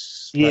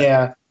woods.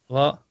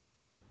 What?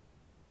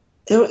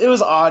 It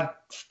was odd,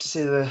 to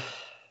say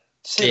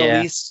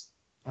the least,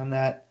 on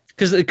that.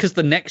 Because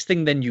the next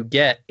thing then you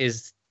get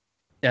is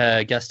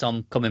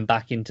Gaston coming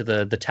back into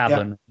the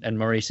tavern, and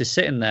Maurice is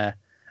sitting there.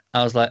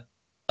 I was like,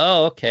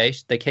 oh, okay,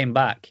 they came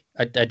back.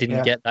 I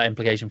didn't get that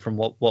implication from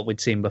what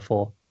we'd seen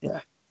before.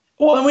 Yeah.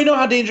 Well, and we know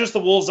how dangerous the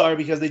wolves are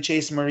because they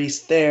chase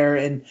Maurice there,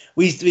 and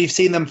we've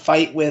seen them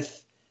fight with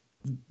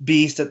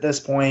Beast at this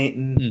point,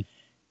 and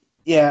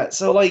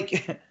so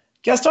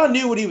Gaston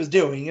knew what he was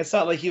doing. It's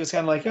not like he was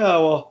kind of like,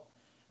 oh well,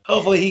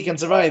 hopefully he can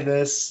survive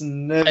this,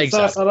 and it's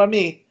not on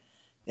me.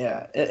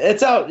 Yeah,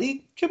 it's out.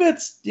 He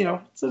commits,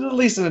 it's at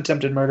least an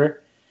attempted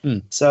murder.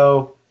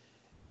 So,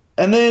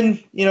 and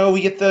then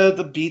we get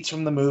the beats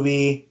from the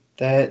movie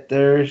that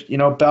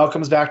Belle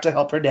comes back to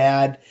help her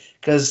dad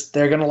because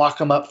they're gonna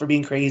lock him up for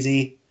being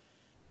crazy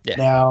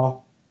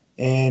now,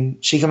 and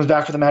she comes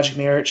back with a magic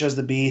mirror. It shows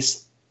the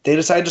Beast they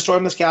decide to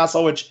storm this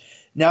castle, which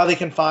now they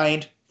can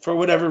find for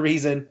whatever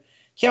reason.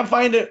 Can't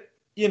find it,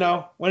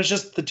 when it's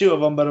just the two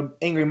of them, but an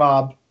angry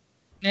mob.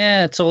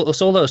 Yeah, it's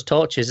all those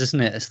torches,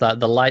 isn't it? It's that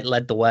the light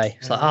led the way.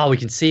 It's like, oh, we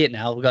can see it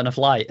now. We've got enough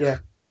light. Yeah.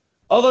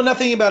 Although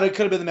nothing about it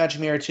could have been the Magic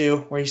Mirror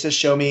too, where he says,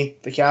 "Show me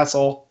the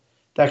castle."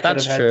 That could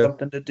have had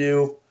something to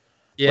do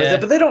with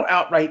it, but they don't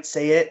outright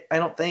say it, I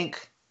don't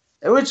think.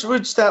 Which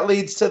that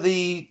leads to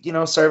the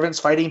servants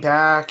fighting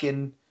back,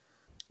 and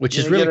which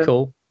is really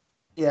cool.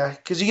 Yeah,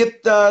 because you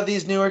get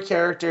these newer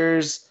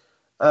characters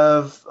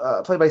of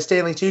played by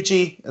Stanley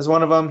Tucci as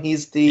one of them.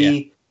 He's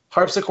the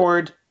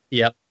harpsichord.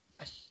 Yep.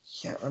 I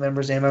can't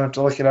remember his name. I have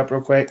to look it up real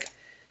quick.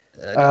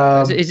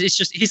 It's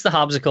just he's the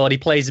harpsichord. He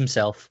plays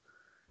himself.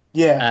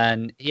 Yeah,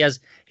 and he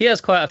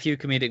has quite a few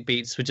comedic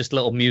beats with just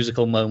little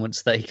musical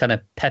moments that he kind of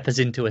peppers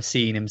into a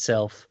scene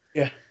himself.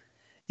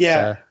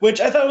 Yeah, which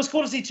I thought was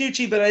cool to see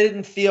Tucci, but I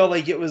didn't feel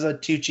like it was a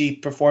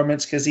Tucci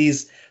performance because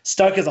he's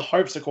stuck as a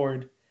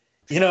harpsichord.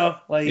 And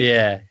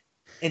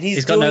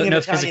he's got doing no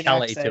Italian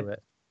physicality accent. to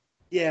it.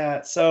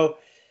 Yeah, so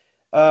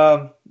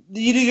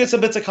you do get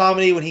some bits of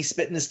comedy when he's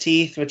spitting his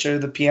teeth, which are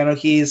the piano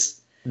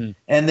keys, and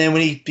then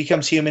when he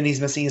becomes human, he's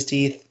missing his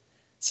teeth.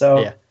 So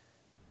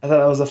I thought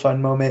that was a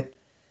fun moment.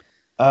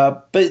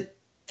 But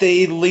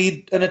they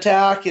lead an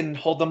attack and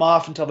hold them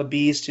off until the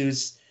Beast,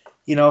 who's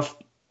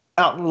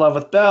out in love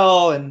with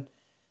Belle, and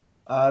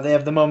they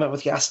have the moment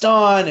with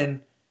Gaston,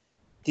 and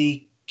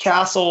the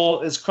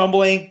castle is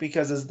crumbling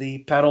because as the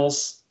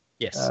petals,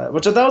 which that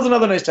was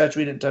another nice touch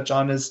we didn't touch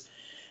on, is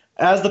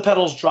as the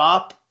petals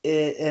drop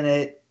and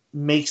it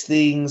makes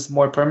things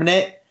more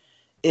permanent,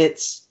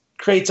 it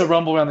creates a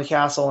rumble around the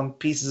castle and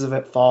pieces of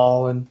it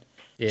fall and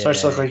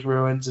starts to look like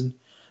ruins. And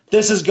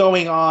this is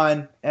going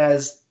on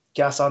as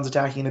Gaston's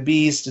attacking the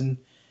Beast, and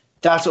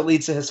that's what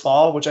leads to his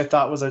fall, which I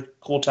thought was a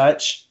cool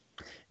touch.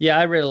 Yeah,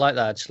 I really like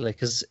that actually,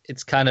 because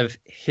it's kind of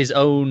his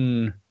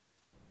own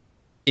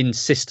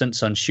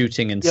insistence on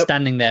shooting and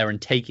standing there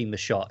and taking the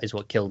shot is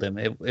what killed him.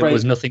 It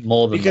was nothing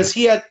more than because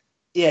that.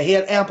 he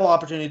had ample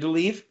opportunity to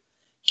leave.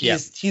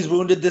 He's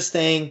wounded this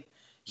thing.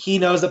 He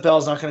knows that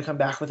Belle's not going to come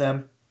back with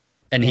him.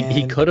 And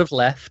he could have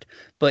left,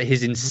 but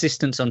his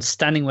insistence on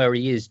standing where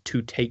he is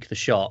to take the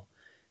shot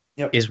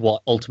is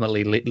what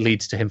ultimately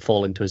leads to him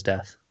falling to his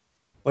death.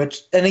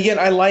 And again,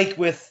 I like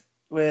with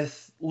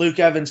Luke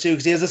Evans too,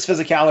 because he has this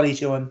physicality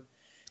to him.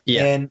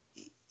 Yeah. And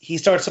he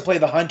starts to play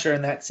the hunter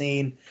in that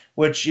scene,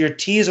 which you're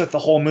teased with the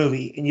whole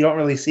movie, and you don't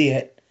really see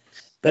it.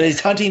 But he's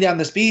hunting down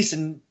this beast,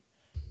 and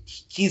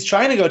he's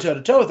trying to go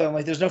toe-to-toe with him.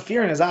 Like, there's no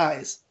fear in his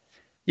eyes.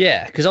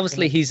 Yeah, because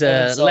obviously he's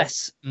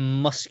less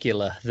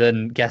muscular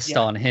than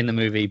Gaston in the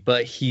movie,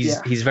 but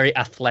he's very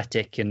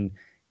athletic, and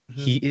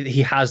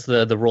he has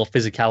the raw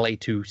physicality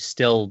to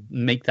still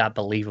make that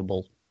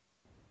believable.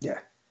 Yeah.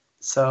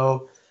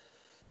 So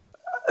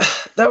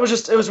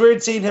it was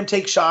weird seeing him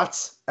take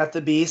shots at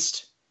the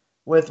beast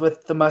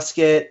with the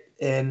musket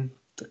and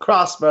the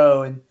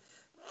crossbow, and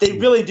they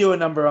really do a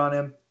number on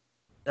him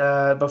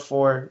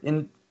before,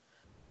 and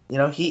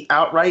he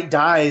outright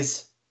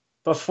dies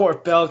before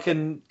Belle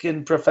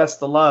can profess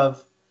the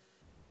love,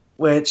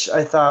 which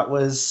I thought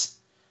was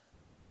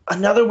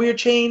another weird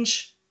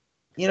change.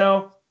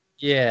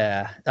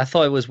 Yeah, I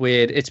thought it was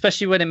weird,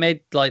 especially when it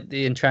made like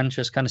the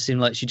Enchantress kind of seem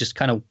like she just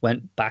kind of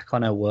went back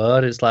on her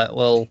word. It's like,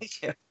 well,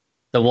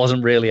 there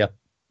wasn't really a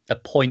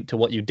point to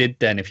what you did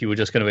then if you were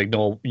just going to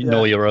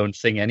ignore your own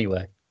thing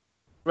anyway.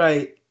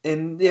 Right,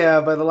 and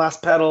by the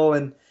last petal,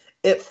 and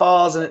it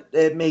falls, and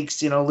it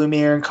makes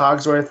Lumiere and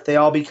Cogsworth, they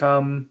all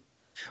become.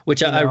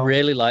 Which I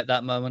really like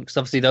that moment, because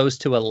obviously those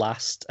two are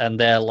last, and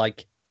they're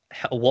like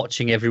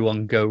watching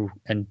everyone go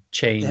and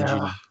change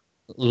and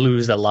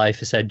lose their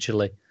life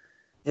essentially.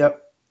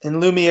 Yep.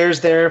 And Lumiere's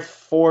there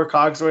for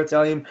Cogsworth,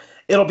 telling him,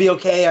 "It'll be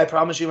okay, I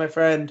promise you, my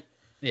friend."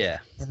 Yeah.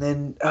 And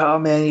then, oh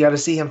man, you got to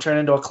see him turn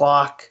into a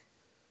clock.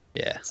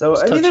 Yeah. So,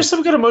 there's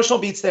some good emotional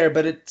beats there,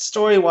 but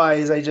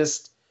story-wise, I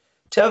just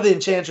tell the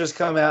Enchantress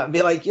come out and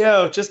be like,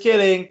 "Yo, just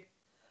kidding."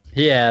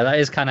 Yeah, that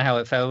is kind of how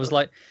it felt. It was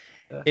like,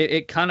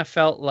 it kind of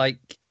felt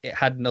like it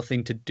had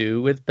nothing to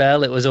do with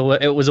Belle. It was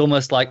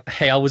almost like,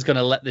 hey, I was going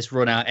to let this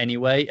run out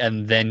anyway,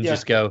 and then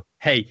just go,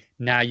 hey,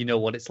 now you know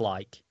what it's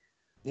like.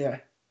 Yeah.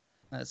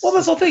 That's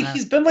the whole thing.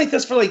 He's been like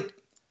this for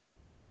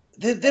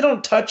they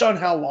don't touch on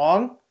how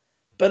long,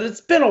 but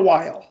it's been a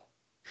while.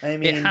 I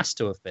mean, it has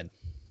to have been.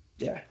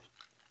 Yeah.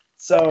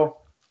 So,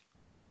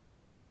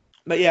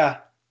 but yeah,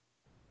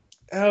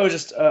 it was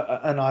just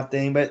an odd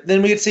thing. But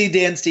then we could see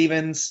Dan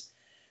Stevens,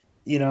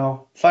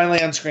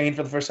 finally on screen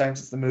for the first time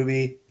since the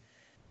movie,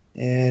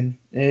 and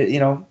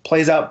it,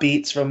 plays out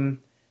beats from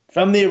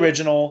the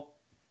original.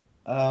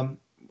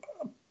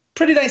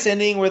 Pretty nice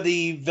ending where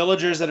the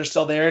villagers that are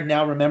still there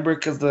now remember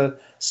because the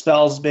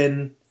spell's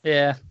been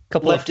a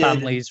couple of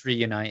families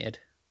reunited.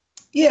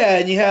 Yeah,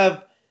 and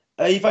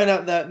you find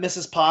out that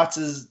Mrs. Potts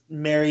is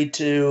married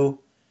to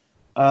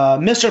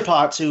Mr.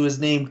 Potts, who was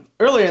named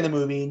earlier in the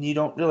movie, and you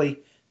don't really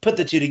put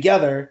the two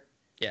together.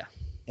 Yeah,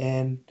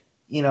 and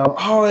he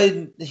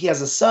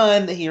has a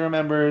son that he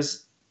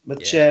remembers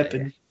with Chip,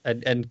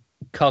 and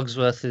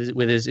Cogsworth is,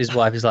 with his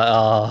wife is like,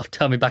 oh,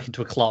 turn me back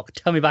into a clock.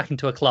 Turn me back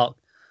into a clock.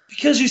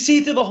 Because you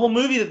see through the whole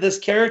movie that this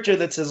character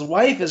that's his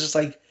wife is just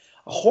like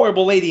a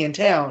horrible lady in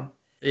town.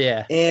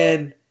 Yeah.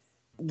 And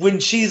when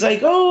she's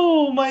like,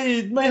 oh,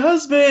 my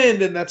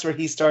husband, and that's where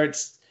he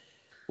starts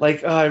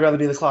like, oh, I'd rather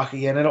be the clock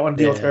again. I don't want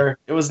to deal with her.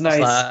 It was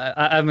nice.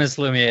 I miss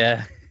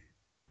Lumiere.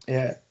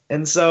 Yeah.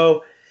 And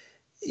so,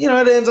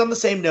 it ends on the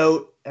same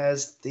note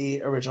as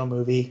the original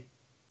movie.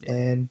 Yeah.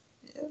 And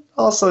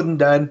all said and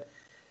done,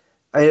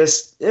 it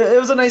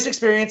was a nice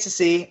experience to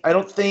see. I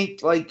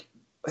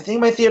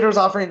think my theater was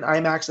offering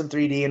IMAX and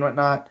 3D and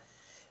whatnot.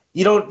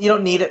 You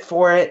don't need it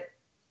for it.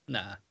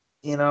 Nah.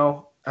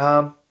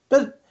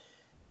 But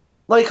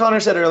like Connor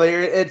said earlier,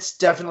 it's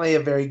definitely a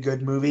very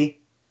good movie.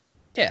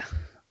 Yeah.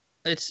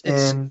 It's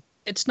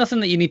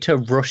nothing that you need to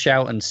rush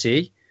out and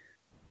see,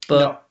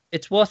 but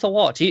it's worth a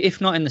watch.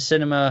 If not in the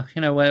cinema,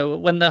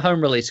 when the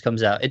home release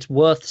comes out, it's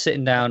worth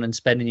sitting down and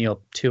spending your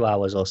 2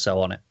 hours or so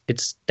on it.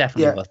 It's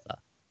definitely worth that.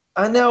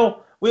 I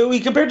know. We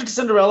compared it to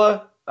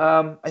Cinderella.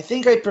 I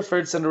think I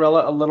preferred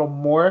Cinderella a little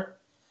more,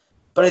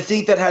 but I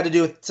think that had to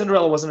do with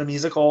Cinderella wasn't a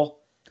musical,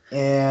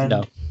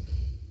 and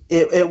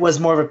it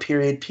was more of a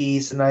period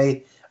piece, and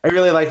I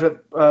really liked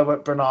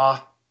what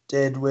Branagh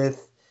did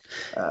with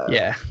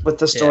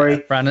the story.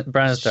 Yeah.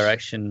 Branagh's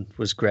direction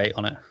was great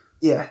on it.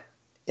 Yeah,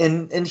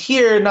 and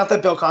here, not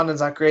that Bill Condon's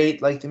not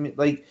great. Like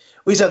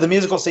we said, the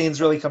musical scenes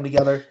really come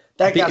together.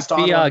 That Gaston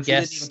one, we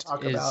didn't even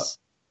talk about.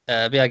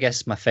 Be Our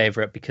Guest is my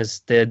favorite because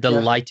the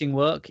lighting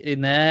work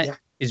in there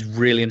is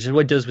really interesting.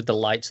 What it does with the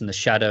lights and the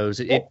shadows,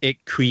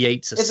 it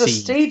creates a scene. It's a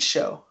stage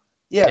show.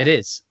 Yeah, it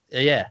is.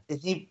 Yeah,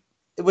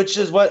 which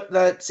is what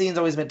that scene's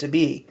always meant to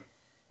be.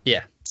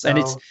 Yeah, so.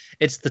 And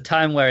it's the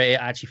time where it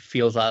actually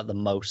feels like the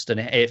most, and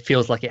it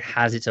feels like it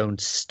has its own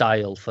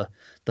style for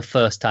the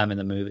first time in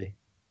the movie.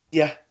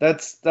 Yeah,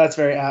 that's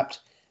very apt.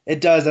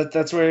 It does.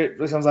 That's where it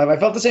becomes live. I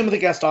felt the same with the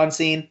Gaston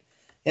scene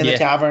in the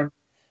tavern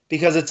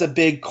because it's a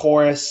big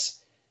chorus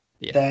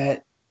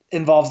that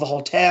involves the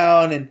whole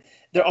town, and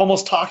they're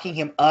almost talking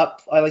him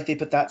up. I like they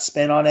put that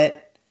spin on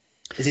it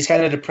because he's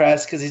kind of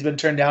depressed because he's been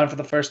turned down for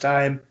the first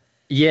time.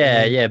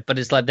 Yeah, but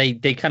it's like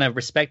they kind of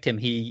respect him.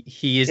 He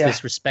is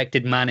this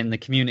respected man in the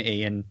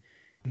community, and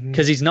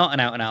because he's not an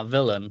out and out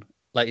villain,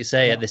 like you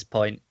say at this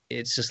point,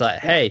 it's just like,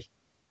 hey,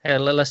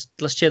 let's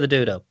cheer the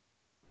dude up.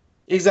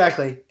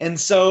 Exactly, and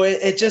so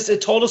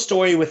it told a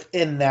story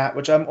within that,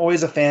 which I'm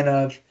always a fan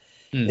of,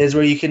 is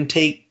where you can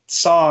take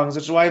songs,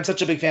 which is why I'm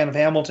such a big fan of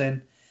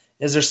Hamilton.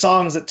 Is there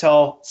songs that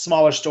tell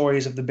smaller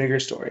stories of the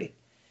bigger story?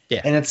 Yeah,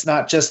 and it's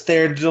not just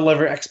there to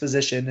deliver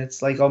exposition.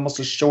 It's like almost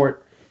a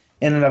short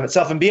in and of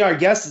itself. And Be Our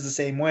Guest is the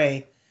same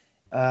way.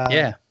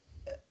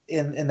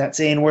 In that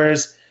scene,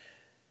 whereas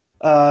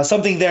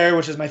Something There,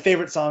 which is my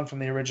favorite song from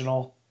the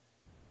original,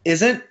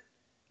 isn't.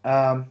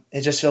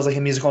 It just feels like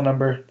a musical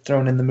number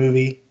thrown in the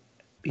movie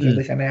because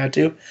they kind of had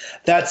to.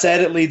 That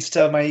said, it leads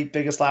to my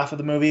biggest laugh of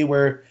the movie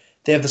where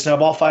they have the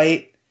snowball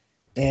fight,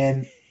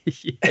 and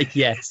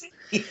yes,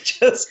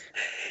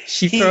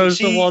 she throws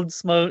the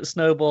one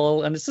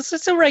snowball, and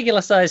it's a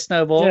regular sized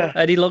snowball,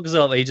 and he looks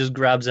up and he just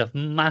grabs a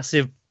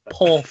massive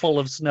paw full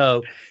of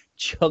snow,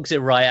 chucks it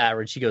right at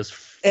her, and she goes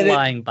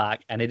flying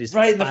back, and it is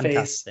right fantastic. In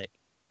the face.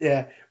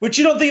 Yeah, which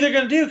you don't think they're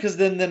going to do because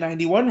then the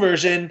 91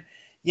 version,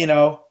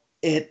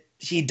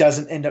 he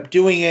doesn't end up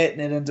doing it,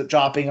 and it ends up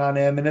dropping on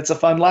him, and it's a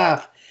fun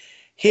laugh.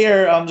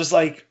 Here, I'm just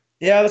like,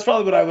 yeah, that's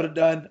probably what I would have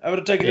done. I would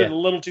have taken it a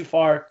little too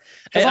far.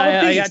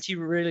 I actually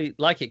really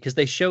like it because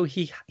they show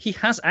he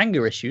has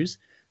anger issues.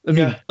 I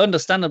mean,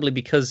 understandably,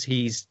 because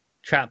he's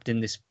trapped in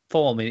this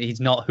form.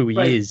 He's not who he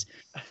is,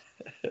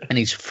 and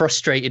he's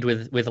frustrated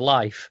with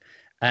life.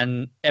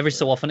 And every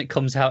so often, it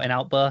comes out in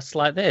outbursts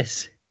like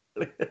this.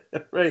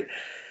 Right,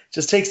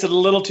 just takes it a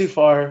little too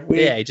far.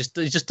 He just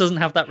doesn't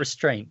have that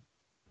restraint.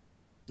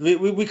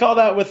 We call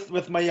that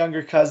with my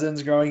younger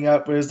cousins growing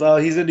up. Whereas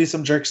he's gonna do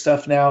some jerk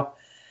stuff now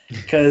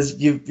because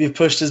you've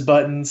pushed his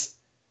buttons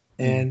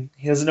and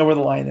he doesn't know where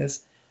the line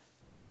is.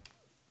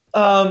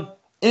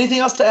 Anything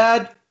else to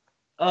add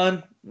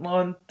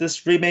on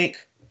this remake?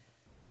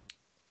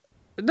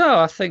 No,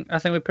 I think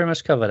we pretty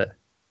much covered it.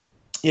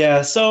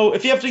 Yeah. So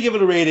if you have to give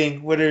it a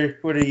rating, what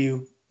are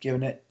you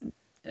giving it?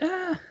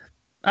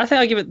 I think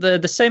I give it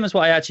the same as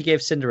what I actually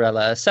gave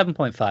Cinderella, a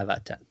 7.5 out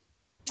of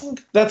 10.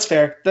 That's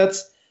fair.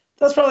 That's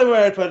probably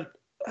where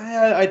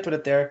I'd put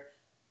it there.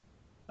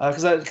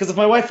 Because if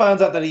my wife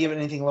finds out that I give it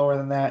anything lower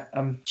than that,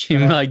 she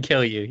might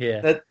kill you.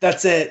 Yeah,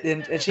 that's it.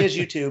 And she has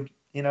YouTube.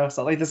 It's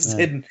not like this is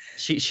hidden.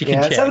 She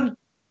can check.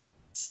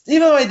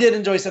 Even though I did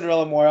enjoy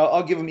Cinderella more,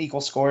 I'll give them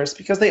equal scores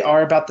because they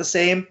are about the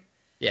same.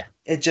 Yeah,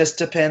 it just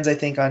depends, I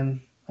think,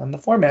 on the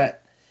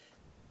format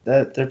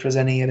that they're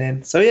presenting it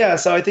in. So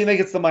I think that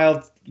gets the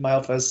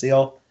mild fuzz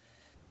seal.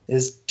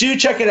 Is do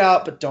check it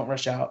out, but don't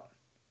rush out.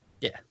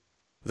 Yeah.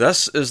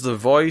 This is the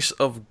voice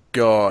of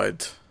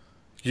God.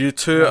 You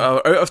two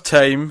are out of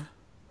time.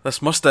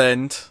 This must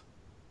end.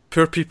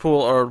 Poor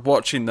people are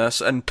watching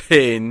this in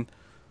pain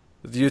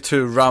with you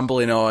two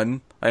rambling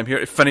on. I'm here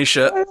to finish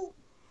it.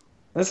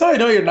 That's how I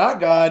know you're not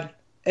God.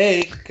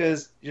 A,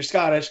 because you're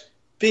Scottish.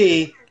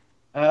 B,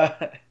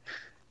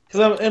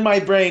 because in my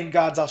brain,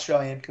 God's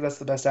Australian, because that's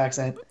the best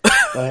accent.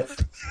 But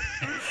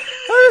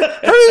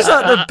How is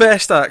that the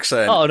best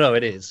accent? Oh no,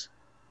 it is.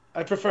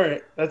 I prefer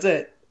it. That's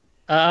it.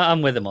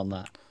 I'm with him on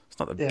that. It's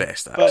not the Yeah,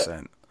 best but-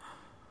 accent.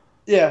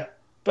 Yeah,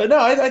 but no,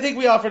 I think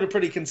we offered a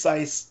pretty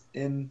concise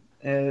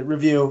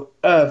review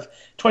of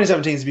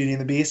 2017's Beauty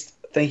and the Beast.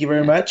 Thank you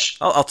very much.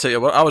 I'll take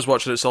your word. I was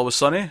watching It's Always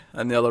Sunny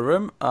in the other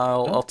room.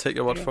 I'll take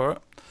your word for it.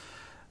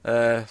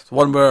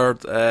 One where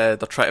they're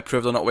trying to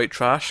prove they're not white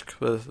trash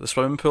with the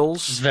swimming It's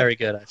pools. very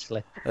good,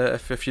 actually.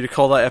 If you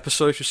recall that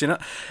episode, if you've seen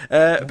it.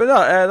 But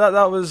no,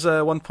 that was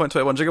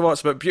 1.21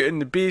 gigawatts about Beauty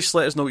and the Beast.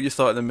 Let us know what you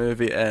thought of the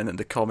movie in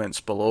the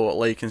comments below.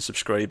 Like and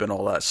subscribe and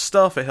all that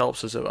stuff. It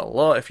helps us out a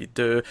lot if you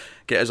do.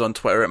 Get us on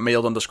Twitter at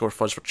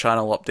mailed_fuzz for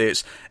channel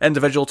updates.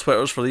 Individual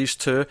Twitters for these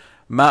two.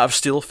 Matt of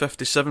Steel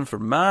 57 for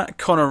Matt.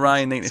 Connor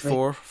Ryan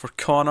 94 for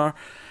Connor.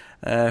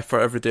 For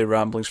everyday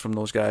ramblings from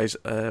those guys.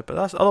 But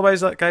that's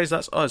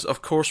us.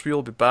 Of course, we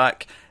will be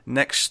back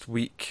next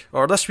week,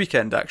 or this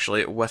weekend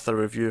actually, with a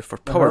review for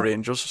Power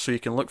Rangers, so you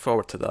can look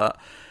forward to that.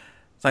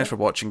 Thanks for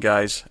watching,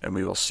 guys, and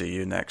we will see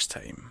you next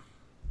time.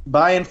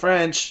 Bye in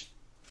French.